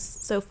lives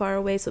so far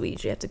away, so we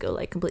usually have to go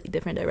like completely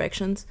different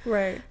directions.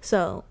 Right.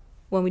 So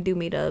when we do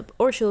meet up,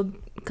 or she'll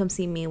come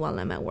see me while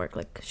I'm at work.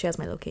 Like, she has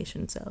my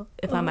location, so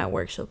if I'm at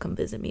work, she'll come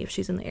visit me if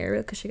she's in the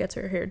area because she gets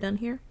her hair done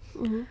here.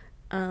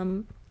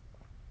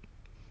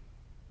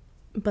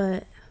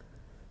 But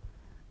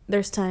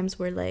there's times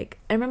where, like,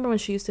 I remember when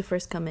she used to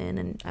first come in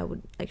and I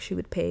would, like, she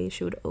would pay,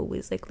 she would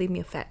always, like, leave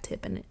me a fat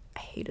tip, and I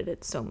hated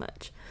it so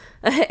much.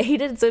 I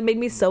hated it, so it made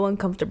me so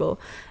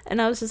uncomfortable.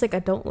 And I was just like, I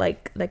don't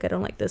like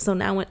this. So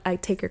now when I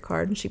take her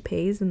card and she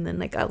pays, and then,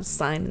 like, I'll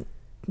sign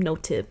no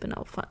tip and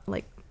I'll,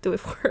 like, do it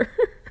for her.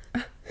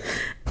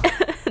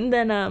 And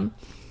then, or,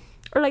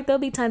 like, there'll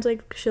be times,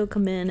 like, she'll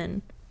come in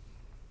and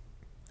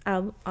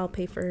I'll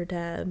pay for her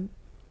tab.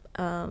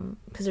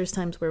 Because there's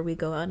times where we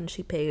go out and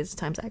she pays,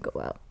 times I go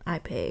out, I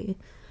pay.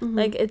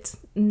 Like, it's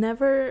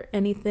never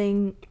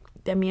anything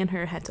that me and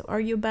her had to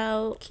argue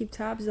about. Keep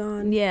tabs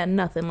on. Yeah,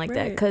 nothing like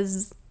that,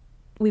 because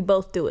we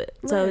both do it.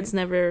 So it's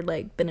never,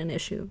 like, been an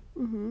issue.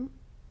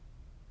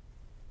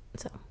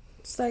 So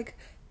it's like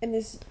in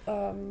this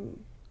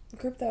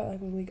group that, like,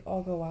 when we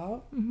all go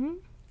out,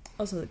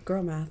 also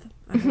girl math,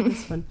 I heard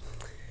this one,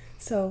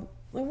 so,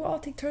 like, we'll all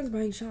take turns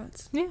buying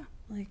shots. Yeah,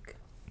 like,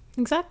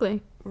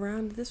 exactly.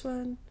 around this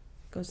one,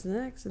 goes to the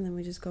next, and then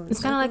we just go.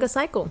 It's kind of like a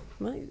cycle.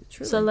 Right,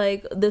 truly. So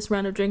like this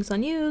round of drinks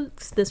on you,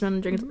 this round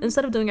of drinks,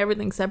 instead of doing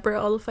everything separate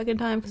all the fucking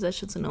time, because that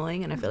shit's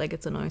annoying, and I feel like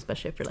it's annoying,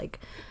 especially if you're like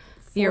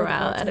you're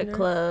out at a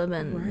club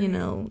and you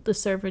know the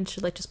servant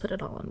should like just put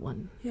it all in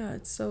one. Yeah,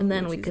 it's so. And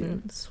then we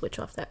can switch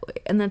off that way,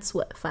 and that's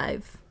what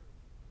 5.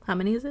 How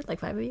many is it? Like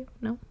 5 of you?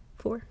 No,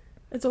 4.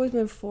 It's always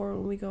been 4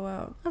 when we go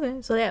out.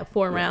 Okay, so yeah,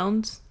 4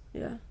 rounds.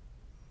 Yeah,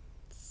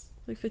 it's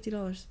like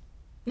 $50.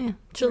 Yeah,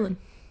 chilling.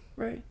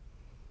 Right.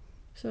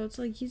 So it's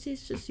like easy.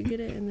 It's just you get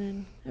it, and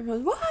then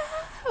everyone's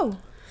wow.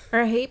 Or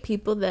I hate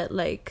people that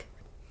like,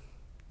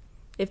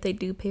 if they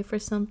do pay for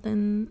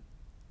something,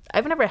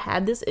 I've never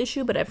had this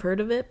issue, but I've heard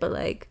of it. But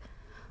like,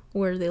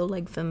 where they'll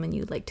like Venmo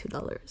you like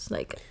 $2.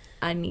 Like,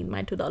 I need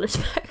my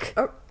 $2 back.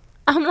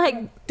 I'm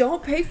like,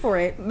 don't pay for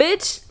it,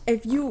 bitch.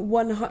 If you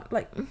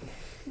like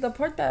the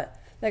part that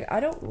like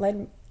I don't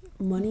lend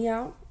money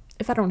out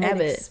if I don't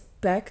have it.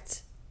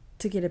 Expect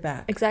to get it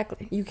back.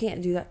 Exactly. You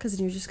can't do that because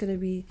then you're just gonna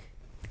be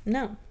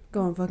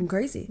going fucking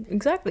crazy.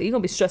 Exactly. You're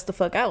gonna be stressed the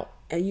fuck out.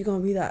 And you're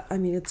gonna be that. I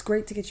mean, it's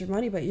great to get your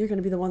money, but you're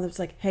gonna be the one that's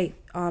like, hey,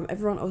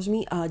 everyone owes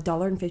me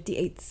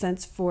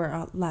 $1.58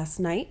 for last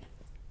night.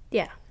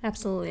 Yeah,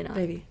 absolutely not,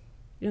 baby.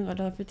 You don't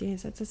got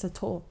 $1.58. It's a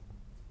toll.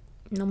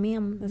 No,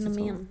 ma'am. That's no, a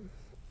toll. ma'am.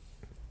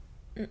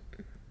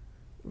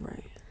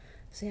 Right.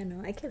 So yeah,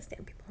 no, I can't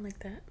stand people like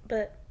that.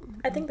 But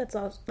I think that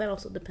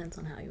also depends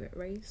on how you were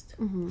raised.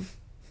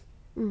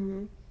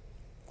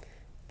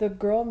 The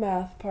girl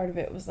math part of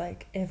it was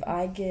like, if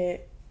I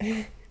get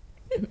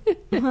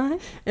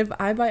what? If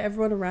I buy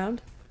everyone a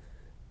round,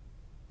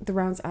 the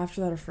rounds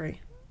after that are free.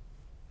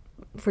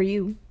 For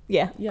you.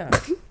 Yeah. Yeah.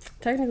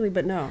 Technically,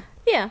 but no.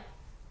 Yeah.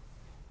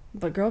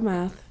 But girl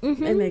math,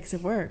 it makes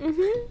it work.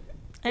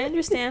 I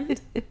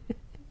understand.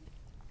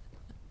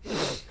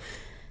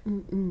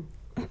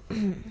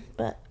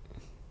 But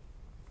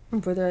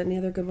were there any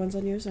other good ones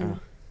on yours or no?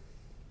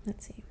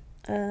 Let's see.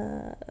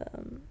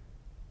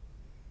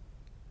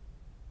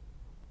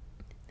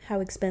 How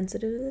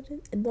expensive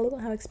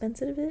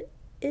it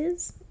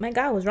is. My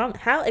God, I was wrong.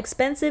 How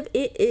expensive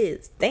it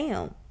is.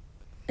 Damn.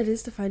 It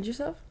is to find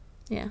yourself?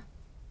 Yeah.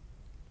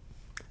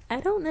 I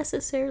don't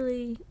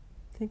necessarily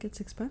think it's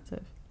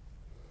expensive.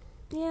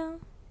 Yeah.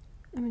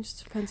 I mean, it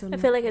just depends on. I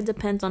feel like it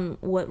depends on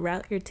what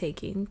route you're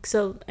taking.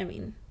 So, I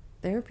mean,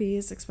 therapy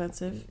is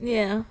expensive.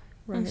 Yeah,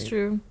 right. That's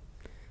true.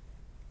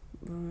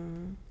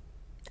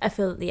 I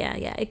feel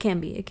it can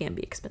be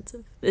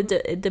expensive.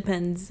 It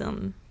depends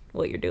on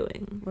what you're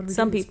doing. What are we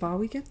doing, people spa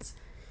weekends?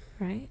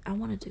 Right? I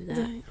want to do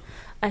that.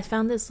 I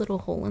found this little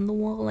hole in the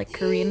wall like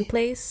Korean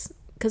place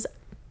cuz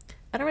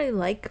I don't really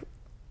like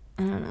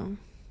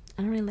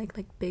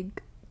like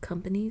big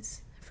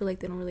companies. I feel like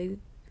they don't really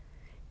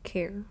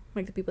care.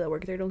 Like the people that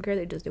work there don't care.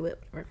 They just do it.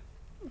 Whatever.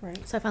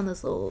 Right. So I found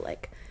this little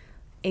like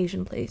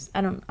Asian place. I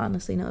don't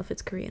honestly know if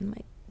it's Korean,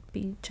 might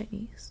be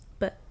Chinese,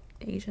 but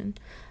Asian.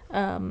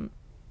 And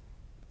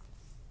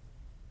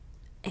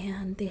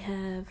they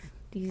have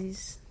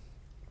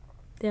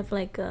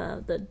like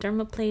the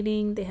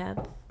dermaplating, they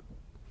have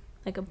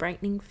like a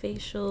brightening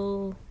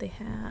facial, they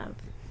have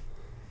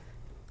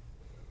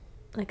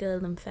like a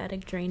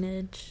lymphatic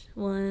drainage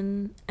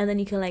one, and then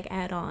you can like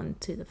add on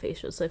to the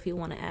facial. So if you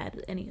want to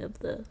add any of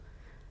the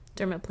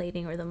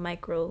dermaplating or the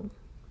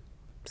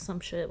some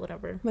shit,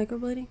 whatever.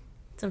 Microblading?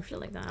 Some shit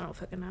like that. I don't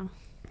fucking know.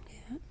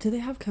 Yeah. Do they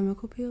have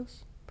chemical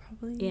peels?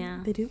 Probably.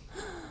 Yeah. They do?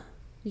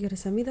 You gotta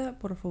send me that,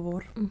 por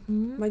favor.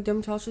 My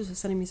dermatologist was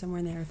sending me somewhere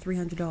in there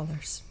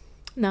 $300.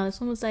 No, this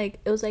one was like,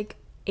 it was like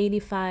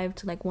 85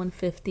 to like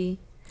 150.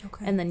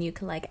 Okay. And then you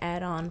could like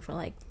add on for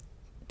like,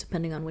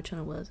 depending on which one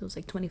it was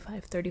like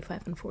 25,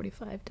 35, and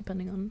 45,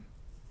 depending on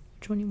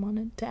which one you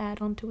wanted to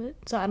add onto it.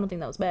 So I don't think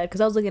that was bad, because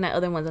I was looking at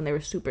other ones and they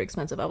were super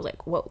expensive. I was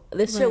like, whoa,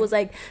 this shit was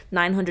like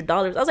 $900.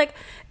 I was like,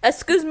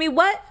 excuse me,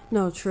 what?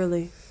 No,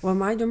 truly. When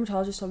my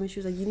dermatologist told me, she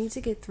was like, you need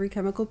to get 3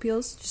 chemical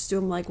peels, just do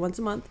them like once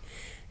a month.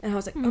 And I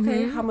was like,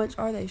 okay, how much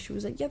are they? She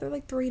was like, yeah, they're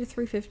like $300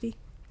 to $350.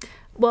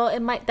 Well,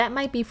 that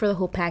might be for the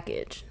whole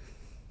package.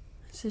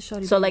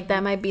 So like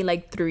that might be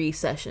like 3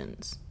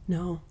 sessions.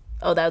 No.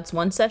 Oh, that's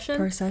 1 session?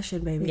 Per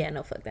session, baby. Yeah,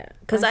 no, fuck that.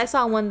 Because I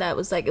saw one that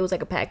was like, it was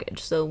like a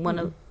package. So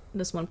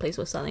this one place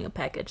was selling a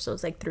package. So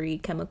it's like 3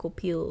 chemical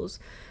peels.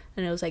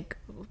 And it was like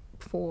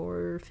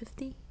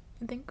 $450,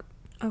 I think.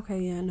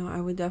 Okay, yeah, no,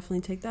 I would definitely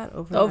take that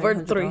over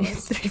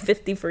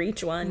 $350 for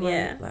each one. Right.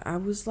 Yeah, like, I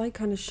was like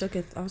kind of shook.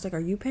 I was like, "Are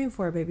you paying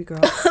for it, baby girl?"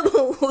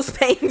 Who's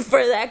paying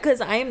for that? Because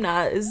I am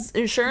not. Is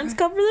insurance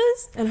cover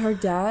this? And her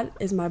dad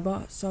is my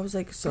boss, so I was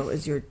like, "So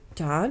is your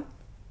dad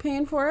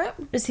paying for it?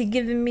 Is he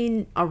giving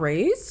me a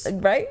raise?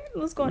 Right?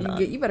 What's going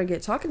on? You better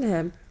get talking to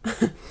him.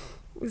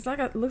 looks like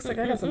I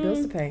got some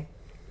bills to pay."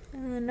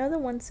 Another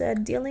one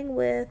said, "Dealing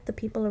with the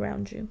people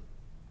around you."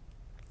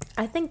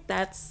 I think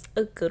that's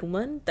a good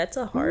one. That's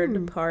a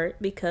hard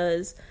part,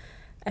 because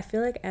I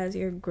feel like as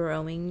you're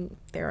growing,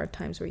 there are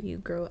times where you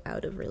grow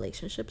out of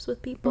relationships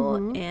with people,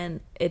 and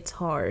it's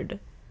hard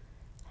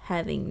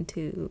having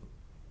to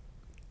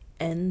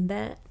end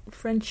that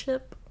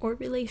friendship or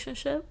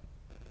relationship.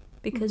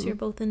 because you're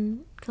both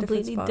in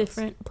completely spots.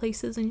 different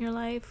places in your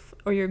life,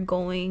 or you're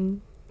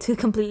going to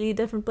completely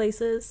different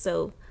places.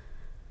 So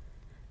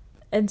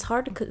it's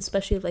hard to,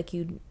 especially if like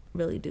you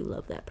really do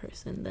love that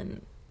person,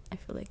 then I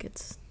feel like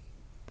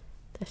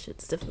that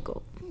shit's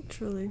difficult.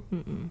 Truly.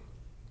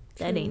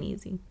 That ain't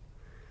easy,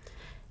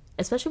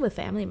 especially with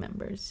family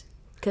members,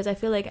 because I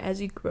feel like as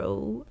you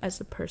grow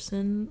as a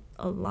person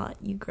a lot,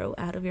 you grow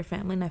out of your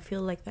family, and I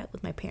feel like that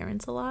with my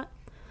parents a lot.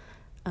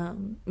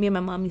 Me and my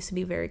mom used to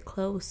be very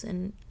close,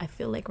 and I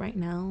feel like right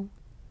now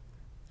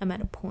I'm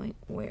at a point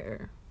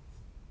where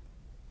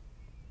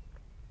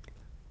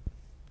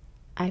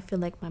I feel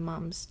like my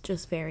mom's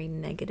just very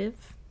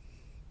negative,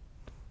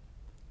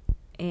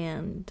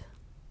 and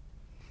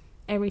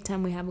every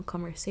time we have a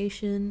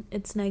conversation,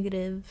 it's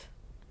negative.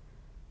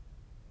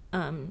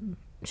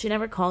 She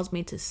never calls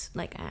me to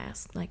like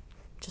ask, like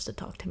just to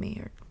talk to me,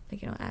 or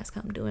like, you know, ask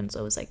how I'm doing. So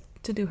it was like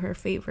to do her a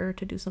favor,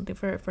 to do something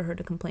for her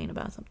to complain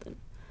about something.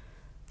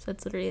 So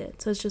that's literally it.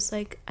 So it's just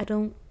like, I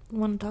don't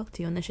want to talk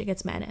to you, and then she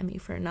gets mad at me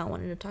for not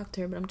wanting to talk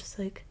to her. But I'm just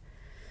like,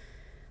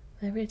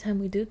 every time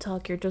we do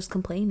talk, you're just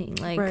complaining.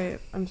 Like,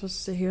 right, I'm supposed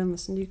to sit here and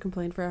listen to you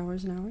complain for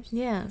hours and hours.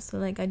 Yeah, so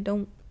like I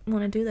don't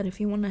want to do that. If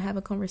you want to have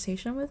a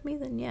conversation with me,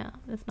 then yeah.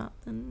 If not,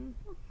 then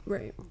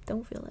right,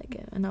 don't feel like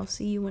it, and I'll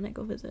see you when I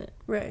go visit.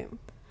 Right.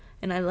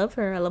 And I love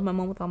her. I love my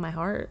mom with all my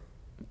heart,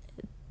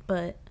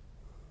 but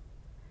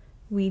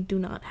we do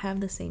not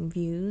have the same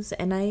views.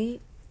 And I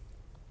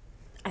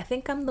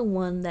think I'm the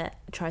one that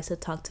tries to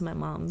talk to my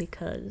mom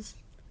because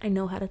I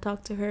know how to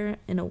talk to her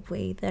in a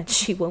way that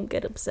she won't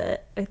get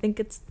upset. I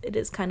think it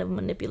is kind of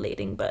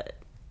manipulating, but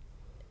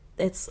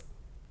it's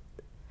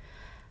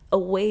a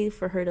way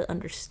for her to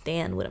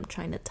understand what I'm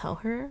trying to tell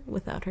her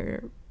without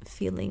her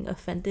feeling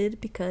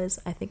offended, because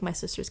I think my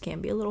sisters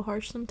can be a little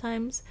harsh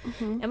sometimes.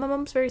 And my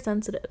mom's very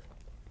sensitive.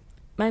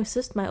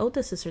 My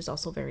oldest sister's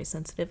also very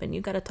sensitive, and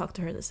you got to talk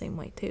to her the same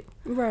way too.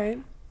 Right.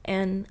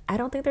 And I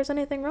don't think there's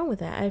anything wrong with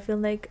that. I feel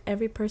like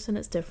every person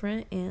is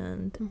different,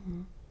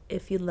 and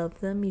if you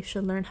love them, you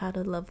should learn how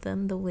to love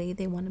them the way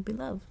they want to be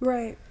loved.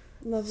 Right.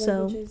 Love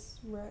languages.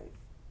 Right.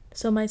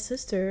 So my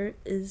sister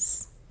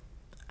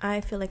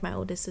I feel like my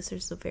oldest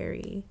sister's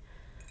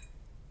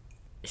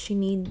she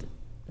needs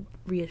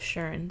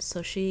reassurance.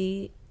 So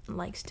she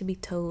likes to be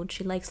told.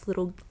 She likes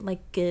little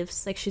like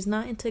gifts. Like, she's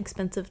not into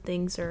expensive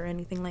things or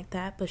anything like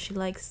that, but she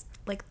likes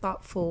like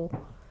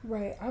thoughtful.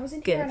 Right. I was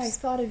in gifts. Here and I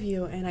thought of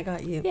you and I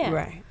got you. Yeah.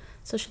 Right.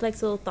 So she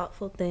likes little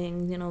thoughtful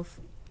things, you know,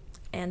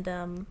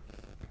 and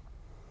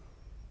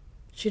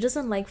she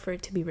doesn't like for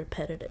it to be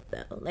repetitive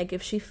though. Like,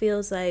 if she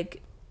feels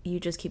like you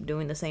just keep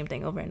doing the same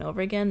thing over and over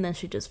again, then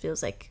she just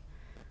feels like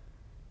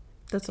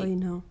that's all you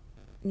know.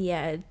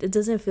 Yeah, it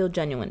doesn't feel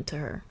genuine to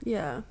her.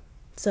 Yeah.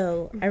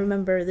 So I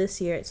remember this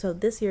year. So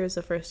this year is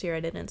the first year I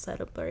didn't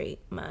celebrate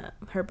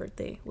her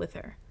birthday with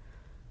her.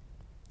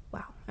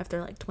 Wow, after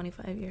like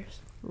 25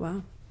 years.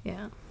 Wow.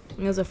 Yeah,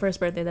 it was the first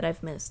birthday that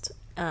I've missed.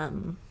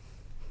 And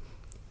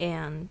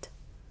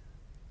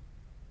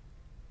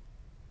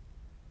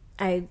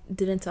I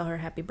didn't tell her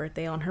happy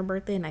birthday on her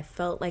birthday, and I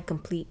felt like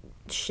complete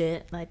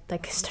shit. Like I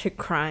started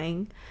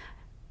crying,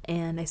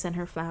 and I sent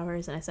her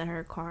flowers and I sent her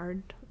a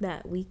card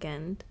that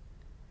weekend.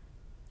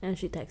 And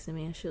she texted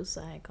me and she was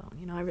like, oh,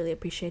 you know, I really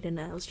appreciate it.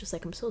 And I was just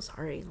like, I'm so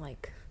sorry.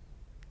 Like,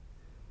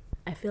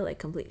 I feel like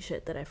complete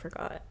shit that I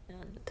forgot.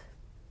 And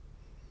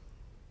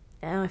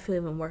now I feel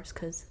even worse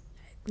because,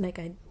 like,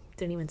 I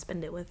didn't even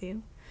spend it with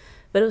you.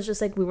 But it was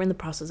just like we were in the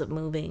process of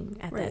moving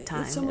at that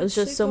time. It was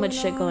just so much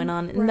shit going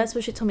on. And that's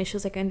what she told me. She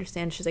was like, I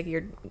understand. She's like,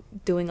 you're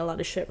doing a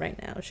lot of shit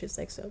right now. She's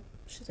like,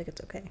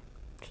 it's okay.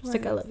 She's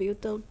like, I love you,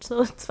 though,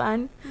 so it's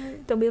fine.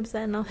 Don't be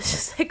upset. And I was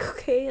just like,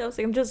 okay. I was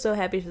like, I'm just so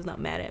happy she's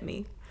not mad at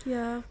me.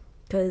 Yeah.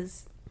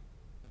 Because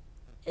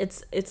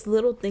it's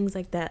little things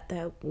like that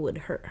would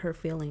hurt her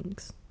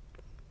feelings.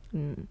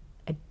 And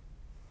I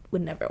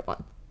would never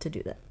want to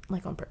do that,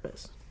 like, on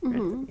purpose.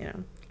 You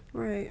know?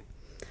 Right.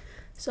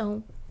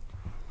 So.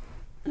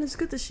 And it's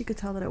good that she could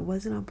tell that it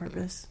wasn't on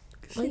purpose.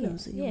 Because she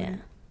knows that you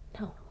wouldn't.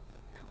 No.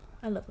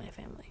 I love my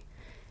family.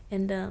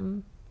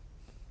 And,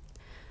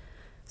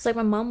 it's like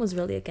my mom was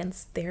really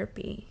against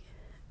therapy.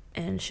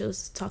 And she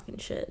was talking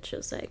shit. She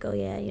was like, oh,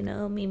 yeah, you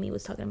know, Mimi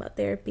was talking about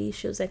therapy.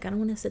 She was like, I don't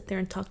want to sit there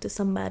and talk to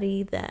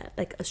somebody that,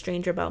 like, a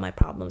stranger about my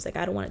problems. Like,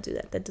 I don't want to do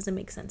that. That doesn't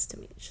make sense to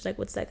me. She's like,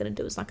 what's that going to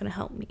do? It's not going to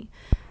help me.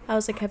 I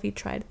was like, have you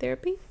tried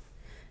therapy?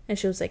 And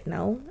she was like,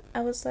 no.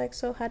 I was like,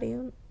 so how do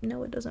you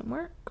know it doesn't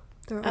work?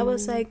 I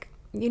was like,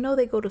 you know,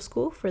 they go to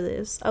school for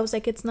this. I was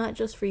like, it's not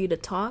just for you to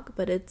talk,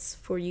 but it's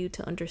for you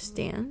to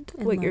understand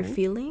and what you're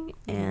feeling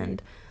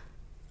and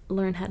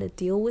learn how to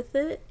deal with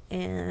it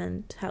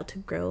and how to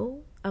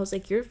grow. I was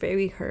like, you're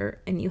very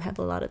hurt and you have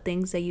a lot of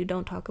things that you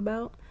don't talk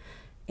about.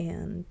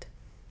 And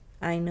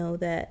I know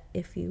that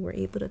if you were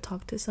able to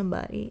talk to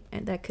somebody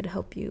and that could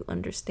help you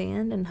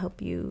understand and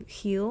help you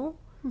heal,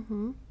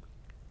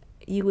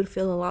 you would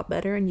feel a lot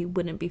better and you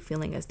wouldn't be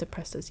feeling as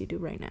depressed as you do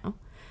right now.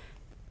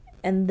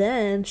 And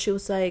then she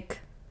was like,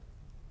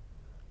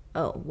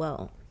 oh,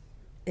 well,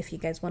 if you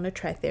guys want to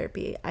try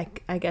therapy,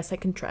 I guess I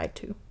can try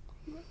too.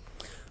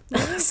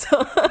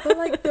 So But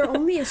like, they're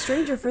only a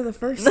stranger for the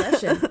first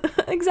session.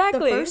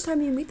 exactly. The first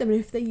time you meet them, and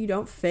if you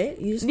don't fit,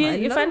 you just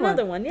You find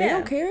another one. They Yeah.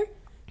 don't care.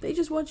 They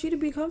just want you to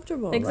be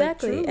comfortable.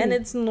 Exactly. Like, And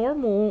it's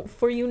normal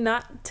for you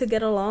not to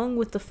get along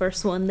with the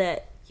first one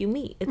that you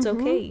meet. It's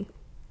okay.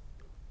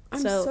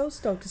 I'm so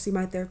stoked to see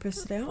my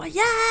therapist today. I'm like,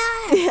 yeah,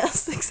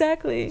 yes,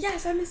 exactly.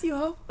 yes, I miss you,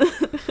 ho.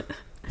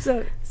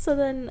 So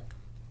then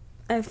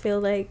I feel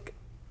like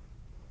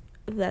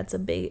that's a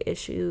big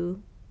issue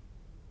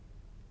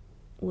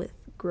with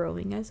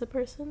growing as a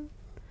person,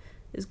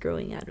 is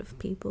growing out of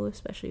people,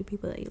 especially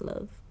people that you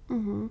love.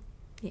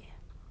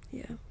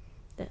 Yeah.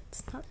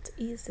 That's not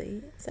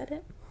easy. Is that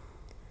it?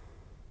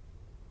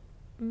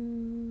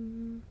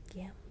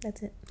 Yeah,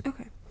 that's it.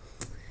 Okay.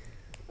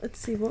 Let's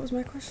see. What was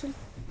my question?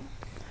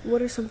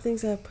 What are some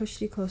things that have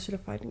pushed you closer to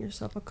finding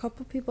yourself? A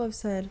couple people have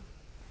said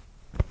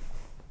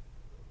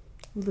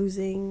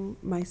losing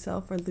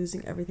myself or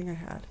losing everything I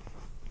had.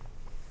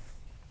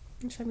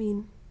 Which, I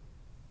mean,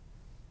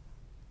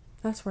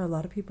 that's where a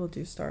lot of people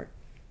do start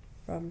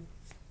from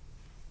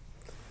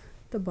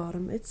the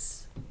bottom.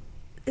 It's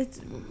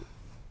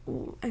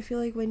I feel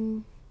like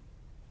when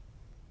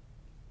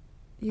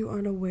you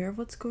aren't aware of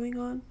what's going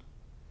on,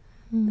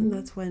 and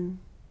that's when,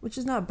 which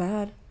is not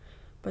bad,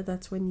 but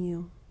that's when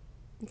you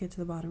get to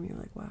the bottom, you're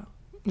like, wow,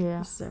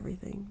 this is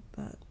everything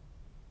that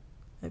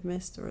I've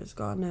missed or is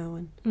gone now,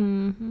 and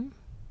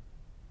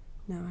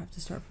now I have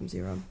to start from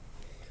zero.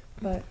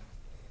 But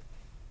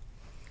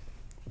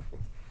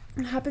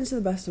it happens to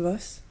the best of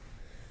us.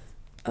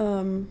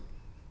 I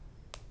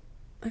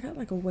got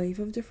like a wave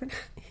of different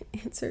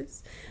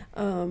answers.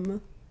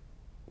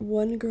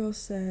 One girl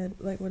said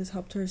like what has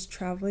helped her is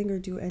traveling or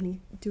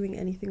doing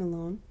anything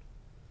alone,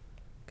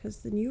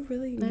 because then you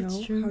really know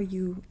how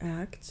you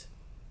act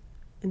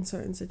in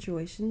certain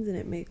situations, and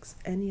it makes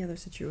any other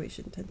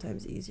situation 10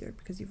 times easier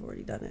because you've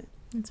already done it.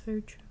 That's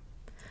very true.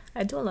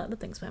 I do a lot of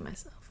things by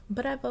myself,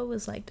 but I've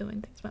always liked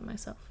doing things by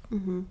myself.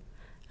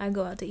 I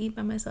go out to eat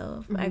by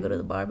myself. I go to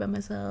the bar by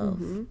myself.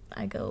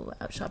 I go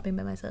out shopping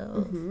by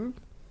myself.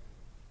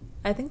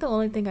 I think the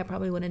only thing I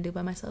probably wouldn't do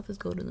by myself is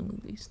go to the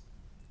movies.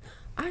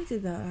 I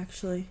did that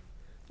actually.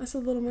 I saw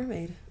Little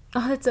Mermaid.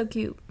 Oh, that's so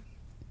cute.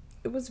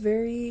 It was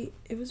very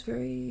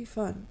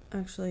fun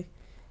actually.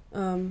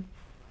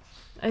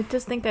 I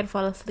just think I'd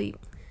fall asleep.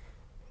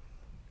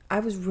 I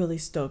was really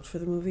stoked for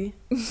the movie,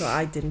 so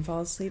I didn't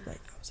fall asleep.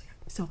 Like I was like,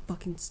 I'm so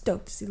fucking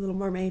stoked to see Little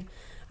Mermaid.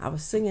 I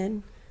was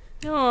singing.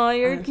 Oh,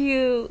 you're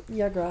cute.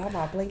 Yeah, girl, I have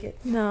my blanket.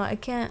 No, I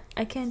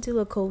can't do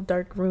a cold,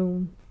 dark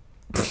room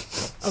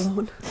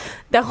alone.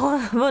 That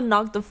one will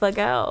knock the fuck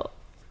out.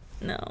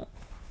 No,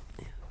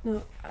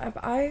 if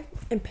I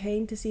am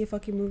paying to see a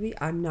fucking movie,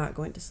 I'm not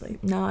going to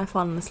sleep. No, I've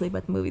fallen asleep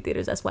at the movie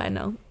theaters. That's why I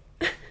know.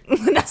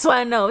 That's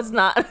why I know it's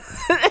not.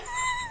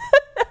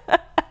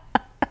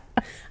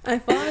 I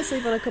fall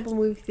asleep on a couple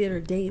movie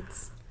theater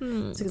dates.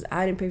 It's because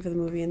I didn't pay for the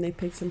movie and they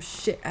picked some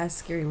shit ass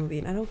scary movie,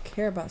 and I don't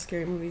care about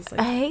scary movies.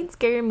 Like, I hate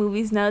scary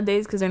movies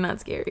nowadays because they're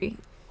not scary.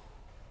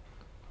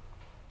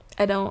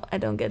 I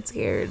don't get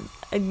scared.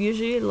 I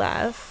usually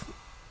laugh.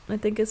 I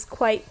think it's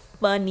quite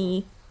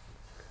funny.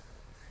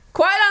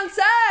 Quiet on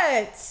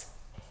set!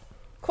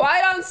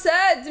 Quiet on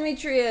set,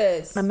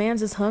 Demetrius! My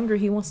man's just hungry.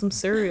 He wants some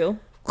cereal.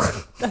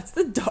 That's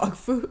the dog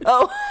food.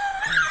 Oh.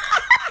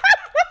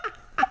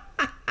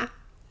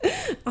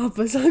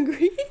 Appa's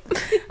hungry.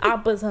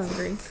 Appa's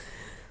hungry.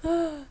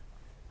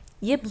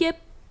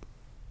 Yep.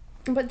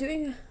 But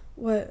doing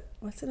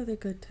what's another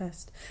good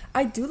test?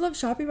 I do love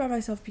shopping by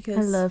myself because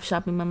I love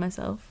shopping by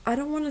myself. I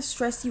don't want to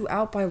stress you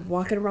out by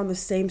walking around the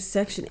same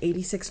section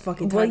 86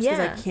 fucking times because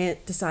I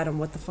can't decide on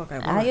what the fuck I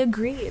want. I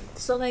agree.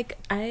 So like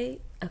I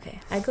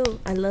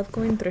love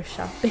going thrift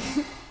shopping.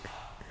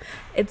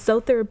 It's so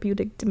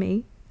therapeutic to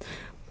me.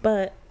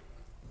 But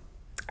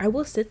I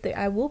will sit there.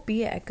 I will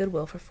be at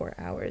Goodwill for 4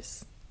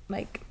 hours.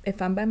 Like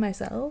if I'm by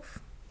myself,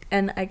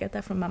 and I get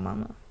that from my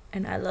mama.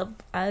 And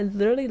I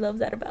literally love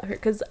that about her,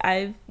 because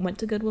I went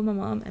to Goodwill with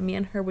my mom, and me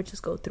and her would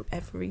just go through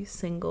every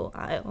single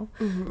aisle,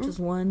 just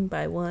one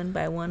by one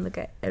by one, look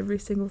at every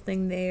single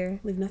thing there,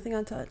 leave nothing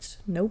untouched.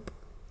 Nope.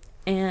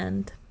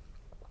 And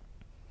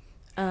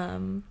I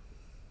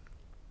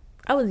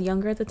was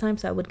younger at the time,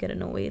 so I would get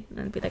annoyed, and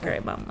I'd be like, all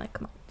right, mom, like,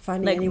 come on,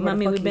 finding like, anywhere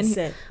mommy, we've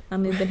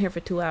been here for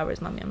 2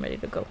 hours, mommy, I'm ready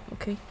to go,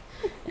 okay?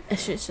 And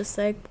she's just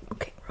like,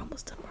 okay, we're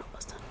almost done,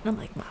 and I'm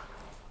like, mom,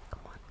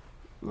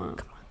 come on.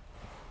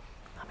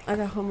 I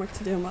got homework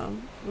to do,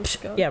 Mom. Let's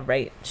go. Yeah,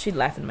 right. She'd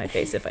laugh in my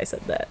face if I said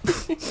that.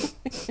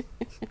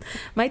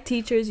 My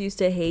teachers used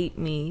to hate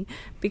me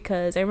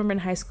because I remember in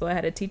high school I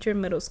had a teacher in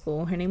middle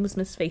school. Her name was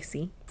Miss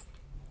Facey.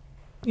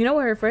 You know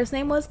what her first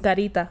name was?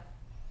 Carita.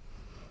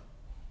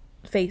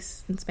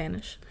 Face in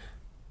Spanish.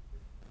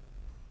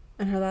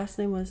 And her last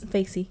name was?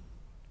 Facey.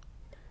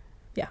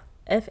 Yeah.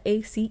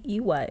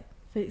 F-A-C-E-Y.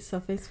 So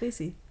Face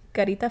Facey.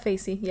 Carita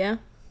Facey, yeah.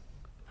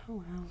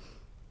 Oh,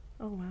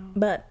 wow.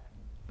 But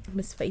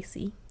Miss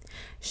Facey,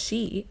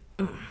 she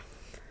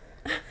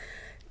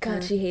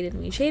hated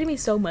me. She hated me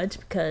so much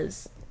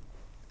because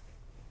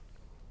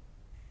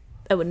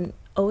I would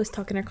always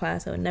talk in her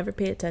class. I would never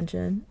pay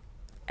attention,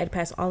 I'd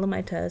pass all of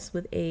my tests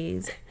with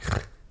A's.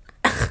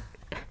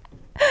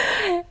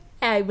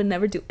 I would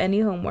never do any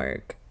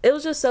homework. It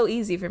was just so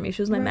easy for me.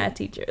 She was my math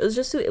teacher. It was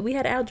just we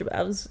had algebra.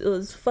 It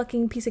was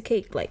fucking piece of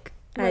cake. Like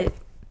all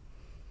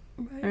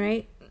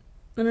right.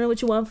 I don't know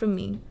what you want from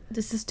me.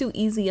 This is too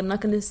easy. I'm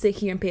not going to sit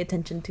here and pay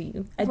attention to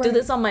you. I do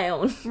this on my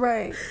own.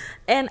 Right.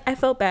 And I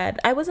felt bad.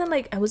 I wasn't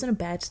a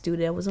bad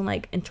student. I wasn't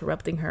like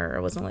interrupting her.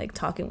 I wasn't like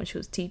talking when she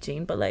was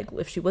teaching. But like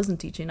if she wasn't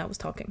teaching, I was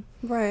talking.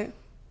 Right.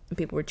 And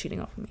people were cheating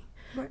off of me.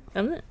 Right.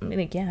 I'm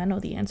like, yeah, I know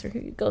the answer.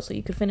 Here you go. So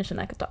you could finish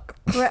and I could talk.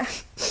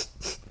 Right.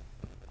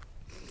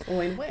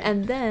 Win-win.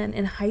 And then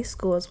in high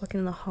school, I was walking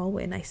in the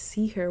hallway and I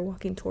see her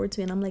walking towards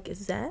me. And I'm like,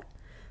 is that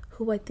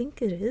who I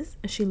think it is?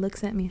 And she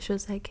looks at me and she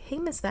was like, hey,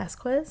 Miss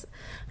Vasquez.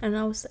 And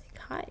I was like,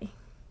 hi.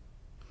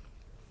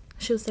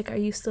 She was like, are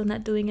you still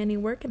not doing any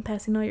work and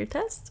passing all your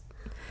tests?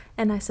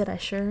 And I said, I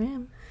sure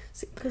am.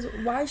 Because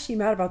why is she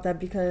mad about that?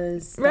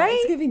 Because right?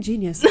 It's giving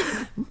genius.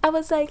 I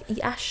was like,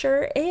 yeah, I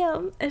sure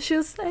am. And she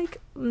was like,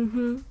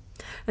 mm-hmm.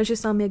 And she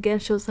saw me again.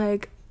 She was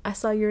like, I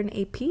saw you're in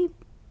AP.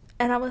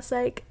 And I was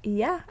like,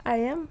 yeah, I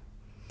am.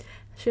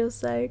 She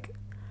was like,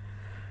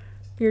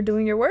 you're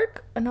doing your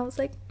work? And I was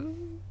like,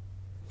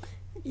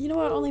 You know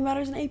what only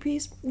matters in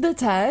APs? The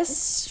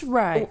test.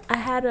 Right. I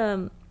had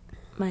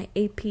my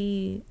AP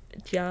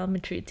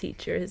geometry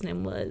teacher. His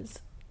name was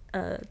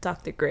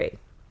Dr. Gray.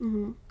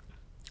 Mm-hmm.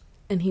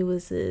 And he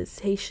was this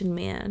Haitian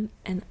man.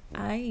 And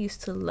I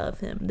used to love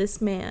him.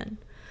 This man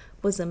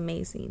was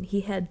amazing.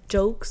 He had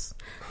jokes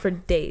for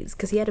days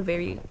because he had a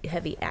very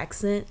heavy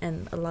accent.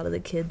 And a lot of the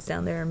kids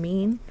down there are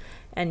mean.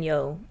 And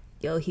yo,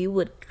 he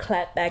would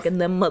clap back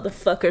and them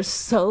motherfuckers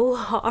so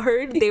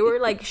hard. They were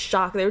like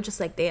shocked. They were just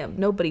like, damn,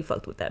 nobody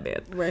fucked with that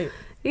man. Right.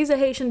 He's a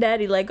Haitian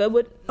daddy. Like, I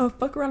would... Oh,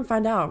 fuck around and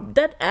find out.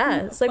 That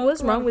ass. Like,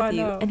 what's wrong with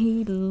you? Out. And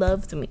he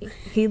loved me.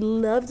 He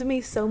loved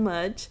me so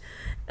much.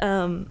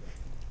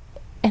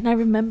 And I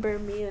remember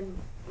me and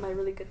my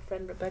really good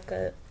friend,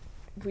 Rebecca,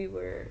 we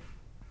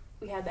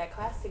had that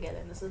class together.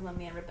 And this is when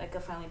me and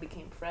Rebecca finally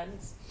became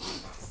friends.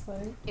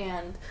 Sorry.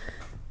 And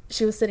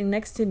she was sitting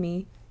next to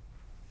me.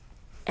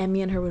 And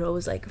me and her would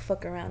always, like,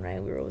 fuck around,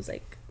 right? We were always,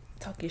 like,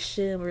 talking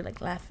shit. We were,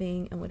 like,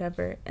 laughing and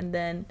whatever. And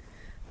then,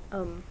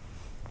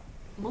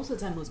 most of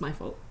the time it was my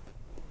fault.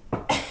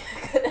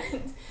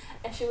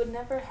 And she would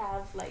never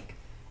have, like,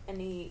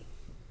 any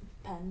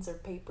pens or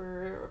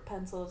paper or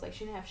pencils. Like,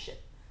 she didn't have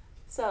shit.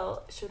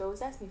 So, she would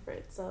always ask me for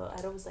it. So,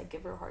 I'd always, like,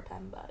 give her a hard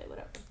time about it,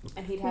 whatever.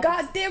 And he'd have...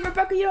 God damn,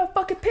 Rebecca, you don't have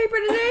fucking paper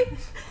today?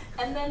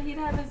 And then he'd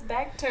have his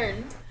back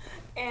turned.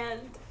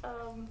 And,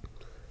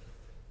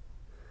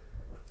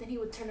 then he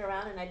would turn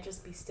around and I'd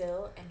just be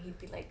still and he'd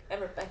be like,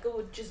 and Rebecca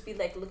would just be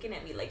like looking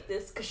at me like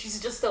this because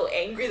she's just so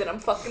angry that I'm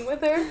fucking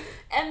with her.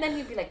 And then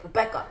he'd be like,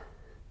 Rebecca,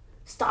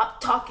 stop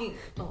talking.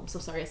 Oh, I'm so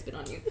sorry I spit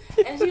on you.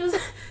 And she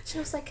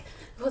was like,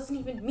 it wasn't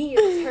even me,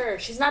 it was her.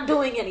 She's not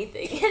doing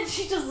anything. And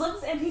she just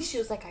looks at me. She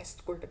was like, I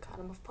swear to God,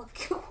 I'm gonna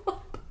fuck you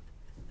up.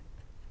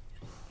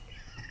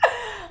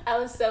 I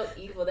was so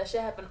evil. That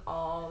shit happened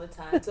all the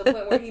time to the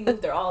point where he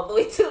moved her all the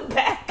way to the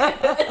back.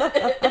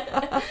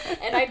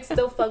 And I'd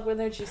still fuck with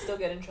her and she'd still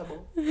get in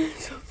trouble.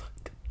 So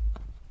fucked.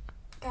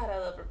 God, I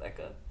love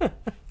Rebecca.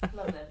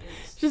 Love that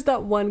bitch. Just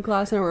that one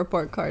class in a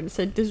report card that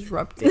said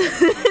disrupting.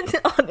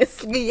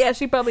 Honestly, yeah,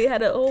 she probably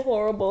had a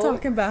horrible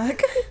Talking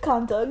back.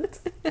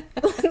 conduct.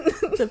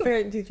 The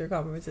parent-teacher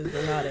conferences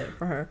were not it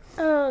for her.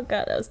 Oh,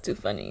 God, that was too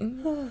funny.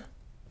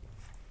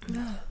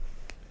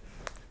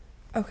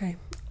 Okay.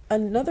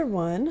 Another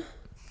one.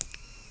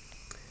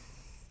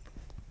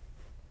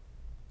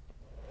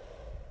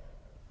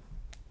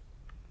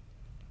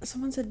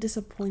 Someone said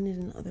disappointed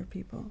in other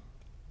people.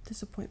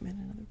 Disappointment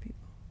in other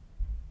people.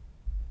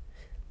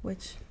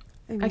 Which,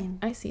 I mean...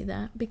 I see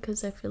that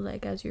because I feel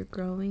like as you're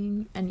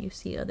growing and you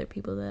see other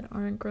people that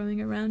aren't growing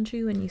around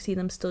you and you see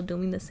them still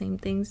doing the same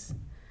things,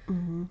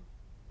 mm-hmm.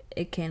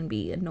 It can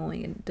be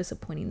annoying and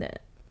disappointing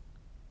that...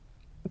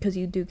 Because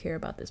you do care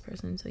about this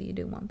person, so you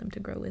do want them to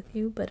grow with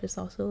you, but it's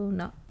also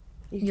not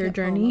your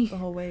journey the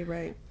whole way,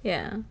 right?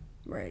 Yeah,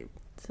 right.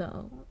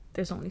 So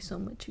there's only so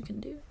much you can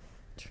do.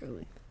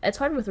 Truly, it's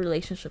hard with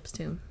relationships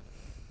too,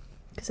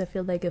 because I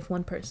feel like if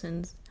one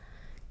person's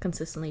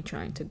consistently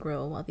trying to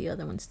grow while the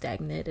other one's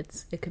stagnant,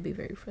 it could be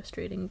very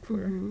frustrating for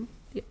mm-hmm.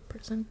 the other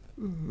person.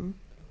 Mm-hmm.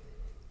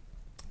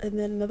 And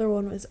then another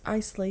one was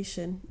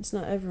isolation. It's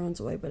not everyone's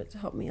way, but it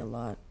helped me a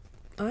lot.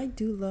 I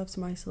do love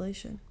some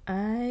isolation.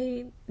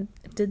 I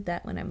did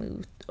that when I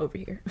moved over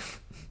here.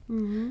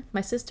 Mm-hmm.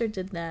 My sister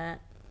did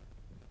that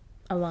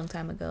a long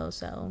time ago.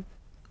 So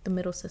the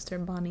middle sister,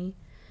 Bonnie,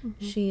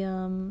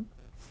 mm-hmm.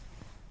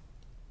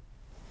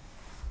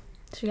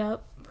 she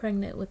got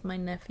pregnant with my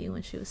nephew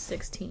when she was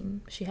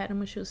 16. She had him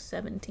when she was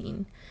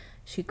 17.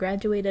 She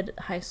graduated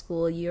high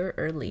school a year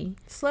early.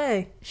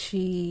 Slay.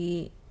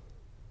 She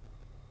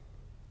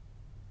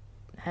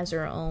has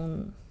her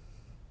own...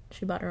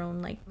 She bought her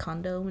own, like,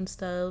 condo and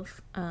stuff.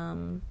 She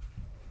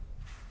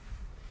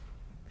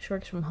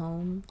works from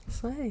home.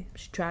 Slay.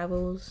 She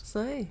travels.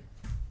 Slay.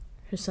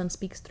 Her son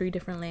speaks 3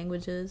 different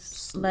languages.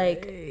 Slay.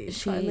 Like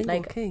she Bilingual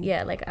like king.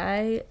 yeah, like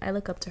I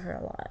look up to her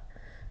a lot.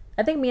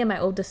 I think me and my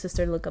oldest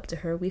sister look up to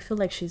her. We feel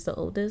like she's the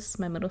oldest,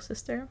 my middle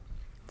sister.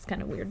 It's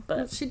kind of weird,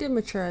 but She did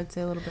mature, I'd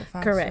say, a little bit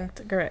faster.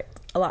 correct.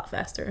 A lot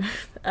faster.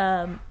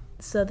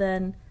 So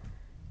then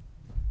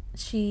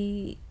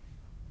she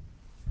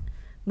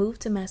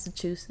moved to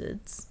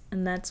Massachusetts,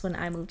 and that's when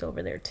I moved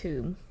over there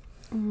too.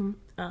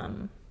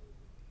 Mm-hmm.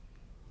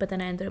 But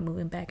then I ended up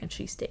moving back, and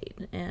she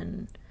stayed.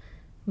 And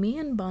me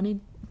and Bonnie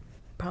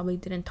probably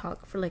didn't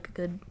talk for like a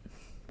good,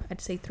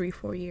 I'd say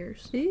 3-4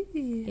 years.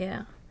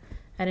 Yeah.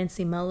 I didn't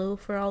see Mello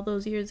for all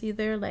those years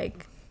either.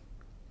 Like,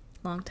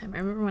 long time. I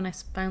remember when I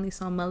finally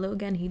saw Mello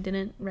again, he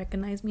didn't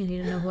recognize me and he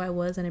didn't know who I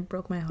was, and it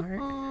broke my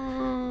heart.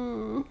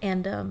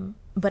 And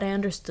but I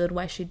understood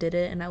why she did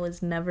it, and I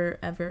was never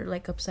ever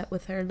like upset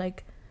with her.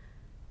 Like,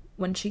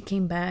 when she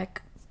came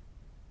back,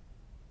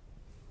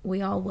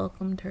 we all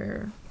welcomed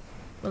her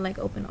with like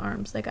open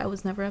arms. Like, I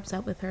was never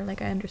upset with her.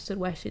 Like, I understood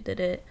why she did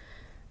it.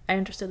 I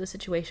understood the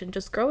situation.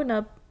 Just growing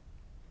up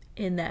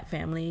in that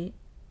family,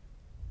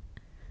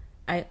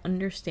 I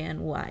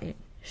understand why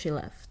she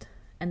left.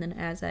 And then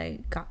as I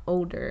got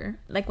older,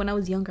 like when I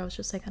was younger, I was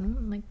just like, I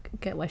don't like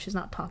get why she's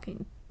not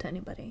talking to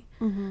anybody.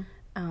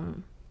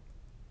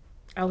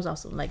 I was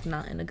also like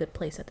not in a good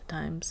place at the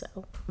time, so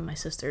my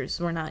sisters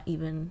were not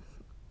even,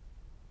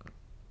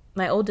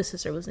 my oldest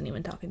sister wasn't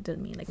even talking to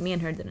me. Like, me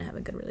and her didn't have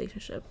a good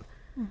relationship.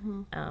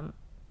 And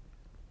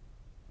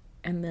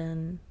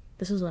then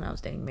this was when I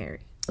was dating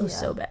Mary. It was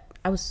so bad.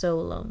 I was so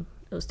alone.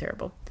 It was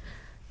terrible.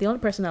 The only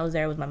person that was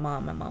there was my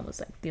mom. My mom was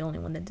like the only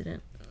one that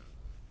didn't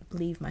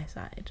leave my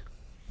side.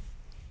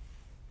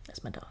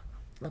 That's my dog.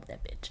 Love that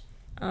bitch.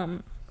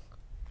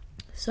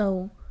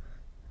 So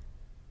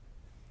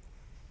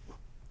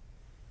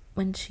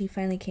when she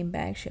finally came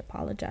back, she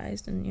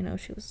apologized, and you know,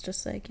 she was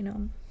just like, you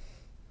know,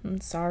 I'm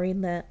sorry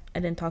that I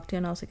didn't talk to you.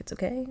 And I was like, it's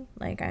okay.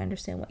 Like, I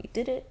understand why you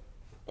did it.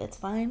 It's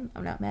fine.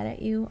 I'm not mad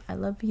at you. I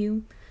love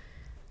you.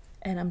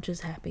 And I'm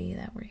just happy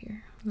that we're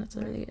here. That's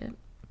literally it.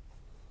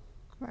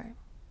 Right.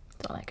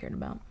 That's all I cared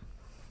about.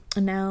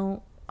 And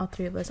now all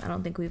 3 of us, I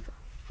don't think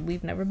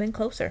we've never been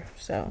closer.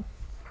 So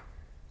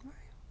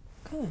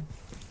Good.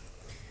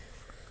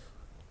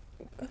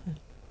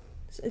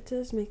 It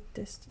does make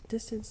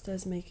distance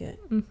does make it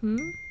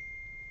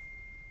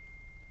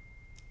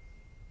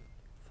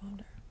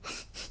fonder.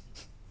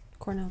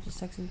 Cornell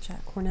just texted in the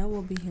chat. Cornell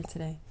will be here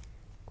today.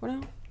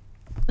 Cornell?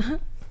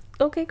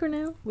 okay,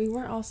 Cornell. We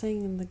weren't all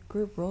saying in the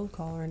group roll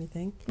call or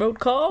anything. Road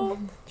call.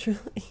 Truly.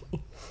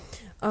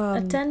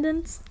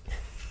 Attendance.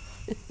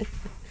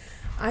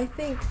 I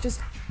think just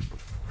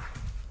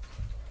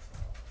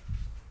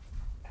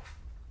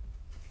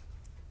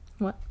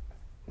What?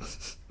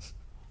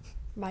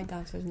 my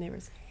downstairs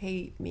neighbors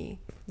hate me.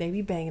 They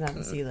be banging on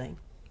the ceiling.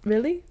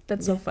 Really?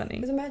 That's so funny.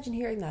 Because imagine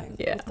hearing that.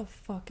 Yeah. What the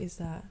fuck is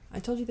that? I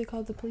told you they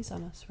called the police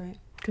on us, right?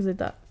 Because they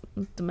thought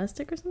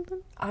domestic or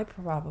something? I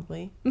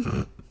probably.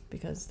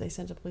 Because they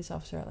sent a police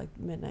officer at like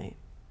midnight.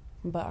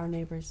 But our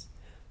neighbors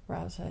were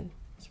outside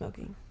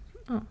smoking.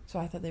 Oh. So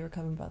I thought they were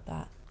coming about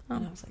that. Oh.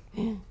 And I was like,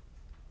 eh.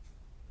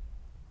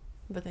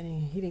 But then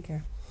he didn't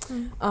care.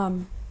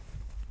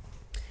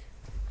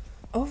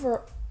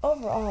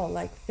 Overall,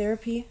 like,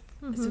 therapy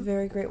is a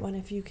very great one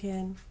if you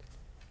can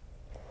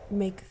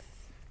make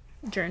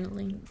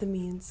journaling the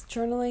means.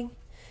 Journaling,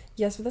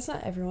 yes, but that's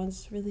not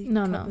everyone's really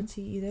cup of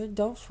tea either.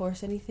 Don't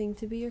force anything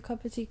to be your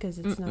cup of tea, because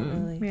it's not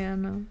really. Yeah,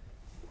 no.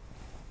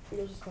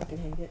 You'll just fucking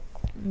hate it.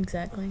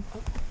 Exactly.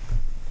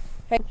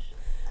 Hey,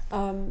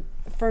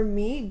 for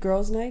me,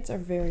 girls' nights are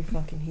very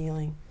fucking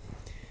healing.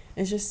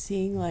 It's just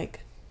seeing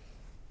like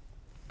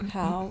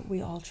how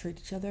we all treat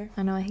each other.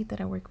 I know, I hate that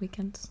I work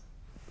weekends.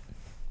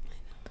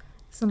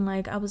 So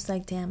like, I was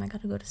like, damn, I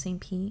gotta go to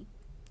St. Pete.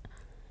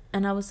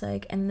 And I was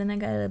like, and then I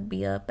gotta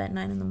be up at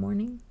 9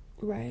 a.m.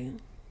 Right.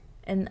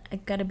 And I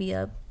gotta be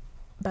up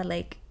by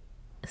like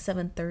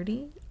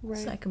 7:30, Right.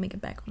 so I can make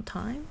it back on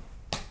time.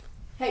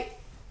 Hey.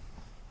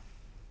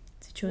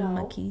 Is he chewing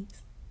my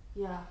keys?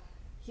 Yeah.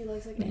 He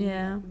likes like any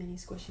mini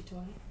squishy toy.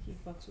 He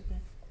fucks with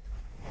it.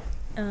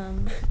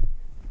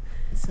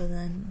 So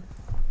then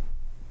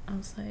I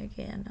was like,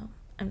 yeah, no,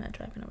 I'm not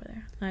driving over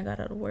there. I got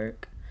out of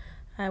work.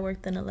 I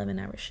worked an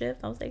 11-hour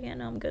shift. I was like, yeah,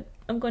 no, I'm good.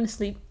 I'm going to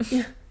sleep.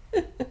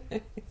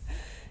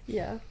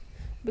 Yeah.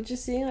 But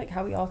just seeing like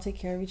how we all take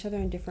care of each other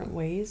in different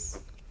ways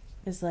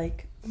is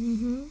like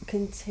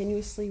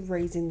continuously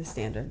raising the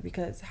standard.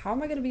 Because how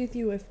am I going to be with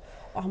you if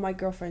all my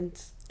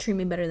girlfriends treat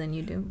me better than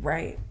you do?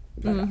 Right.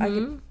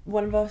 Like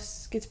one of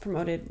us gets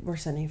promoted, we're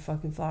sending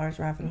fucking flowers,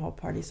 we're having a whole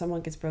party.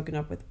 Someone gets broken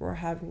up with, we're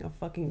having a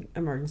fucking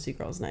emergency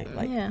girls' night.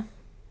 Like, yeah.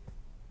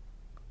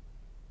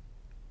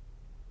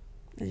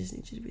 I just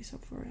need you to be so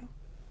for real.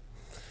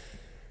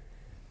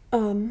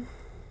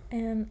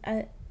 And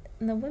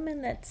the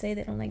women that say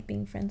they don't like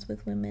being friends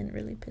with women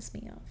really piss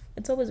me off.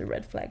 It's always a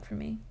red flag for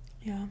me.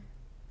 Yeah.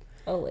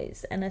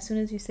 Always. And as soon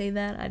as you say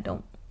that,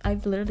 I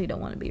literally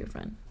don't want to be your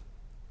friend.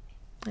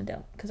 I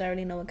don't. Because I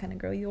already know what kind of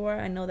girl you are.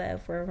 I know that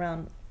if we're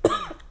around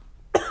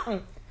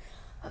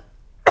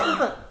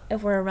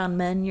if we're around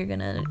men, you're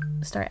gonna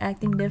start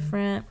acting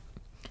different,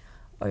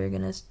 or you're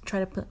gonna try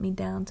to put me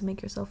down to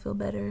make yourself feel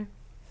better.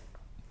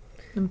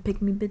 And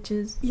pick me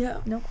bitches.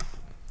 Yeah. Nope.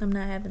 I'm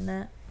not having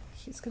that.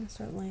 He's gonna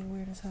start laying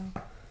weird as hell.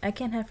 I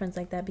can't have friends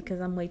like that because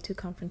I'm way too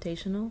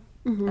confrontational.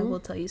 Mm-hmm. I will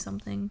tell you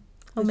something.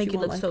 I'll That make you you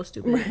look won't so like.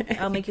 stupid. Right.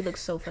 I'll make you look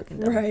so fucking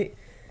dumb. Right.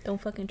 Don't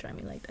fucking try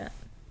me like that.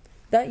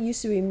 That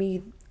used to be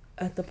me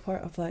at the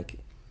part of like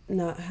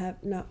not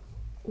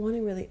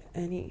wanting really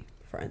any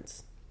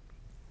friends.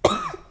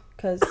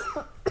 Because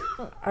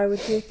I would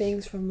hear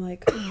things from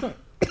like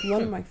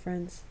one of my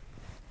friends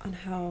on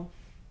how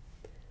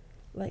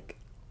like,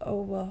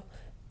 oh well,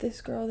 this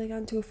girl, they got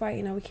into a fight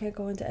and now we can't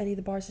go into any of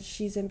the bars that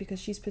she's in because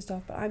she's pissed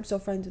off, but I'm so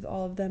friends with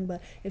all of them,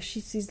 but if she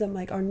sees them,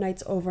 like, our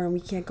night's over and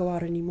we can't go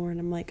out anymore. And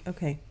I'm like,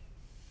 okay,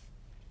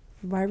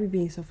 why are we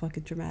being so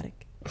fucking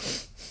dramatic?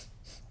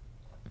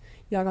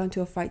 Y'all got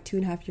into a fight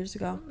 2.5 years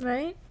ago.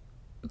 Right?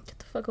 Get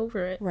the fuck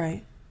over it.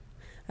 Right.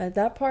 At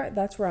that part,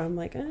 that's where I'm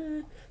like,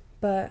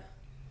 but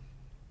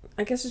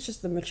I guess it's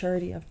just the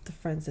maturity of the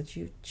friends that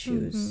you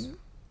choose.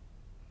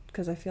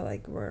 Because I feel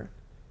like we're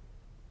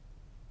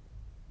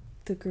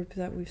the group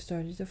that we've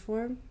started to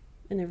form,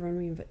 and everyone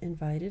we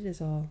invited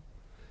is all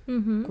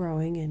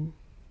growing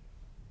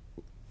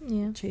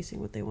and chasing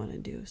what they want to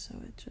do. So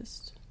it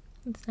just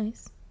it's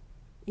nice.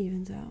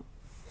 Evens out.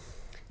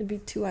 It'd be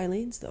 2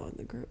 Eileens though in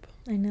the group.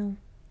 I know,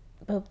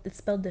 but it's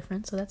spelled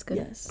different, so that's good.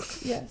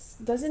 Yes.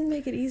 Doesn't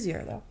make it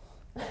easier though.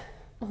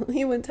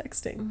 Only when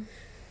texting.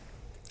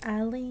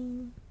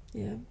 Eileen.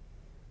 Yeah.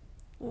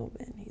 Oh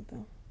man, he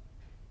though.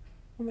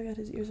 Oh my god,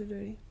 his ears are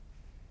dirty.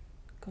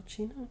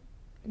 Cochino.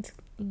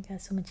 You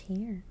got so much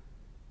hair.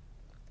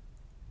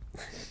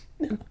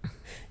 No,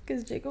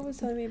 because Jacob was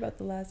telling me about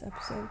the last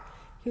episode.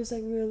 He was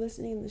like, we were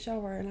listening in the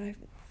shower and I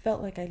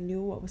felt like I knew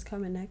what was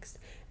coming next,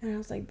 and I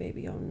was like,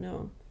 baby, oh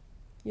no,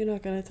 you're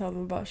not gonna tell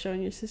them about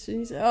showing your sister.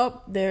 And he said,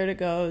 oh, there it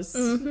goes.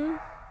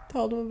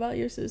 Told him about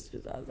your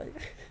sisters. I was like,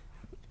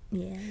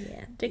 yeah.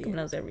 Jacob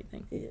knows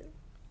everything. Yeah,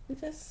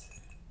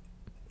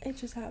 it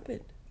just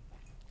happened.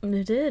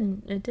 It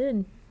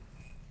did.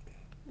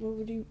 What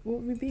would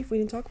we be if we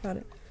didn't talk about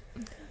it?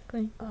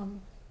 Exactly.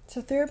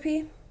 So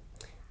therapy,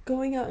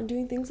 going out and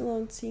doing things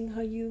alone, seeing how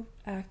you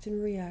act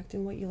and react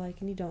and what you like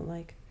and you don't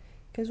like.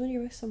 Because when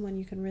you're with someone,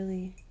 you can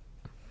really...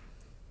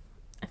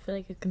 I feel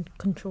like you can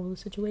control the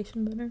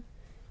situation better.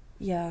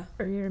 Yeah.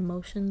 Or your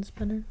emotions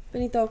better.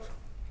 Benito.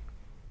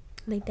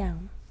 Lay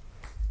down.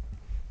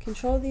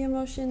 Control the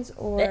emotions,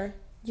 or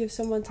you have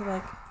someone to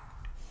like...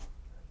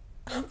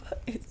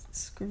 It's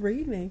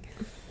screaming.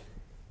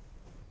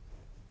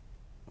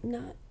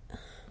 Not...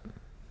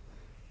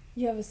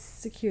 You have a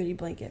security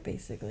blanket,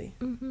 basically,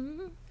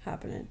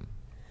 happening.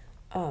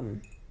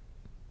 And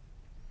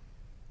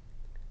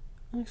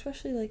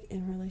especially, like,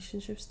 in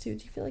relationships, too.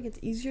 Do you feel like it's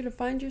easier to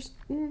find your...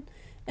 in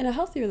a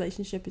healthy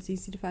relationship, it's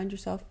easy to find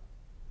yourself?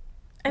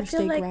 I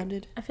feel like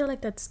grounded? I feel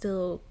like that's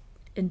still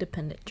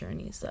independent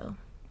journeys, though.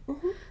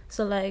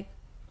 So, like,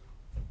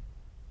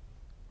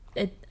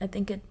 I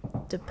think it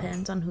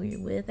depends on who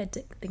you're with. I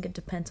think it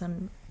depends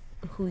on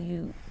who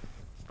you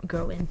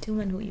grow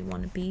into and who you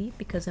want to be,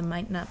 because it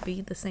might not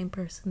be the same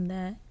person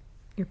that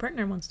your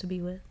partner wants to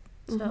be with.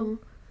 So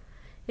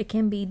it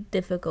can be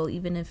difficult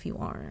even if you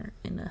are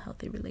in a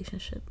healthy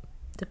relationship,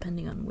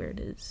 depending on where it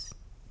is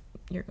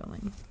you're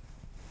going.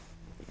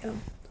 Yeah.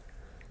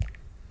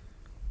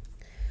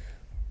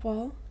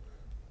 Well,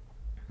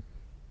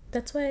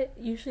 that's why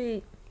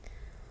usually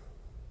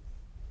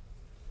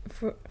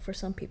for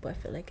some people I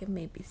feel like it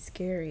may be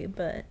scary,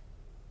 but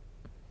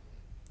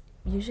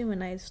usually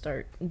when I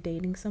start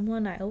dating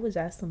someone, I always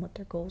ask them what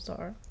their goals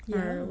are,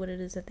 or what it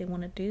is that they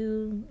want to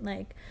do.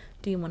 Like,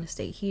 do you want to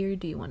stay here?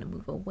 Do you want to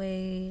move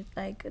away?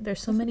 Like,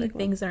 there's so many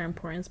things that are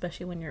important,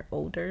 especially when you're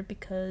older,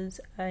 because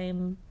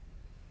I'm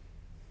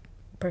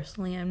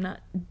not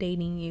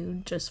dating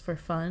you just for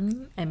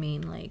fun. I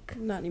mean, like,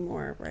 not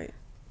anymore, right?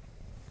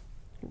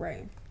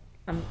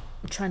 I'm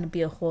trying to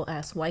be a whole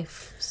ass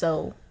wife,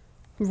 so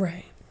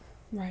right.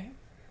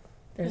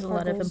 There's a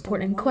lot of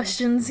important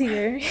questions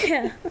here.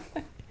 Yeah.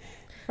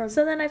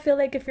 So then I feel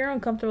like if you're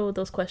uncomfortable with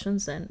those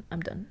questions, then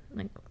I'm done.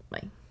 Like,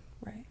 bye.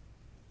 Right.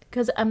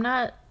 Because I'm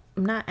not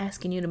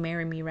asking you to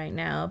marry me right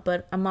now,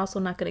 but I'm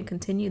also not going to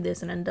continue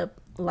this and end up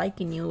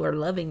liking you or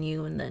loving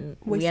you, and then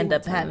we end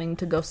up having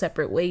to go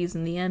separate ways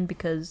in the end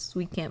because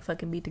we can't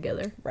fucking be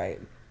together.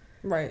 Right.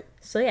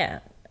 So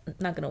yeah, I'm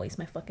not going to waste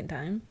my fucking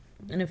time.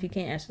 And if you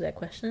can't answer that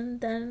question,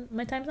 then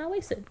my time's not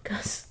wasted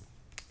because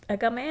I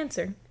got my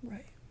answer.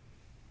 Right.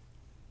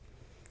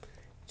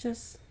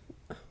 Just...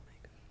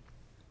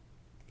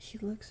 He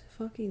looks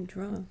fucking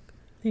drunk.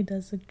 He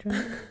does look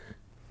drunk.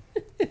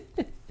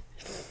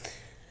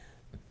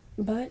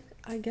 But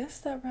I guess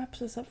that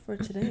wraps us up for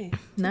today.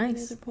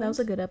 Nice. That was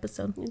a good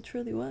episode. It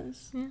truly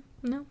was. Yeah.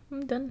 No,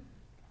 I'm done.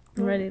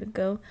 I'm ready to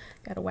go.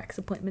 Got a wax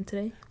appointment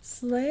today.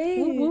 Slay.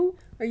 Woo woo.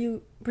 Are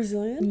you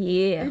Brazilian?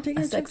 Yeah. Are you taking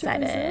I'm a so trip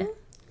excited. to Brazil?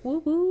 Woo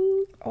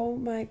woo. Oh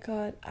my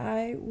god.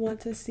 I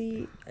want to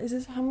see...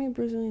 How many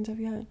Brazilians have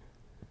you had?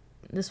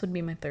 This would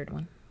be my third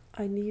one.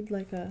 I need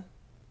like a...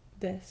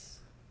 This.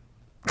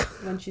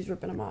 when she's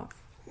ripping them off.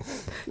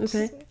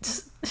 Okay.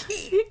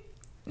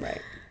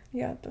 Right.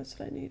 Yeah, that's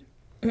what I need.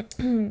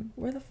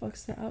 Where the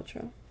fuck's the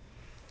outro?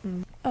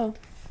 Oh.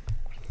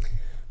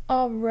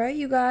 All right,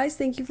 you guys.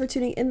 Thank you for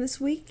tuning in this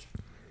week.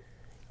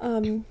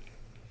 Let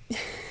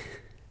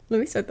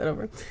me start that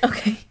over.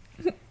 Okay.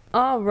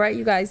 All right,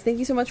 you guys. Thank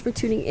you so much for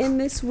tuning in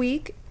this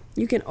week.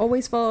 You can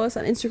always follow us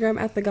on Instagram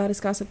at the Goddess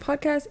Gossip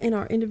Podcast, and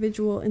our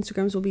individual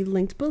Instagrams will be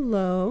linked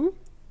below.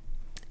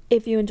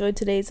 If you enjoyed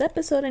today's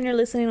episode and you're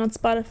listening on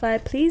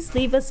Spotify, please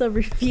leave us a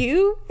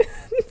review.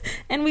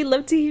 And we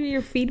love to hear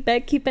your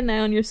feedback. Keep an eye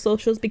on your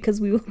socials because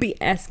we will be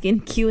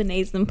asking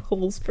Q&As and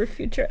polls for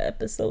future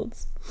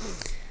episodes.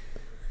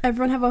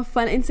 Everyone have a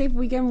fun and safe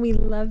weekend. We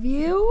love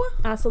you.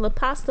 Hasta la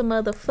pasta,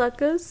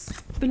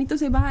 motherfuckers. Benito,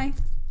 say bye.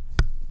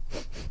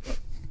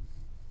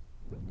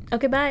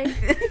 Okay, bye.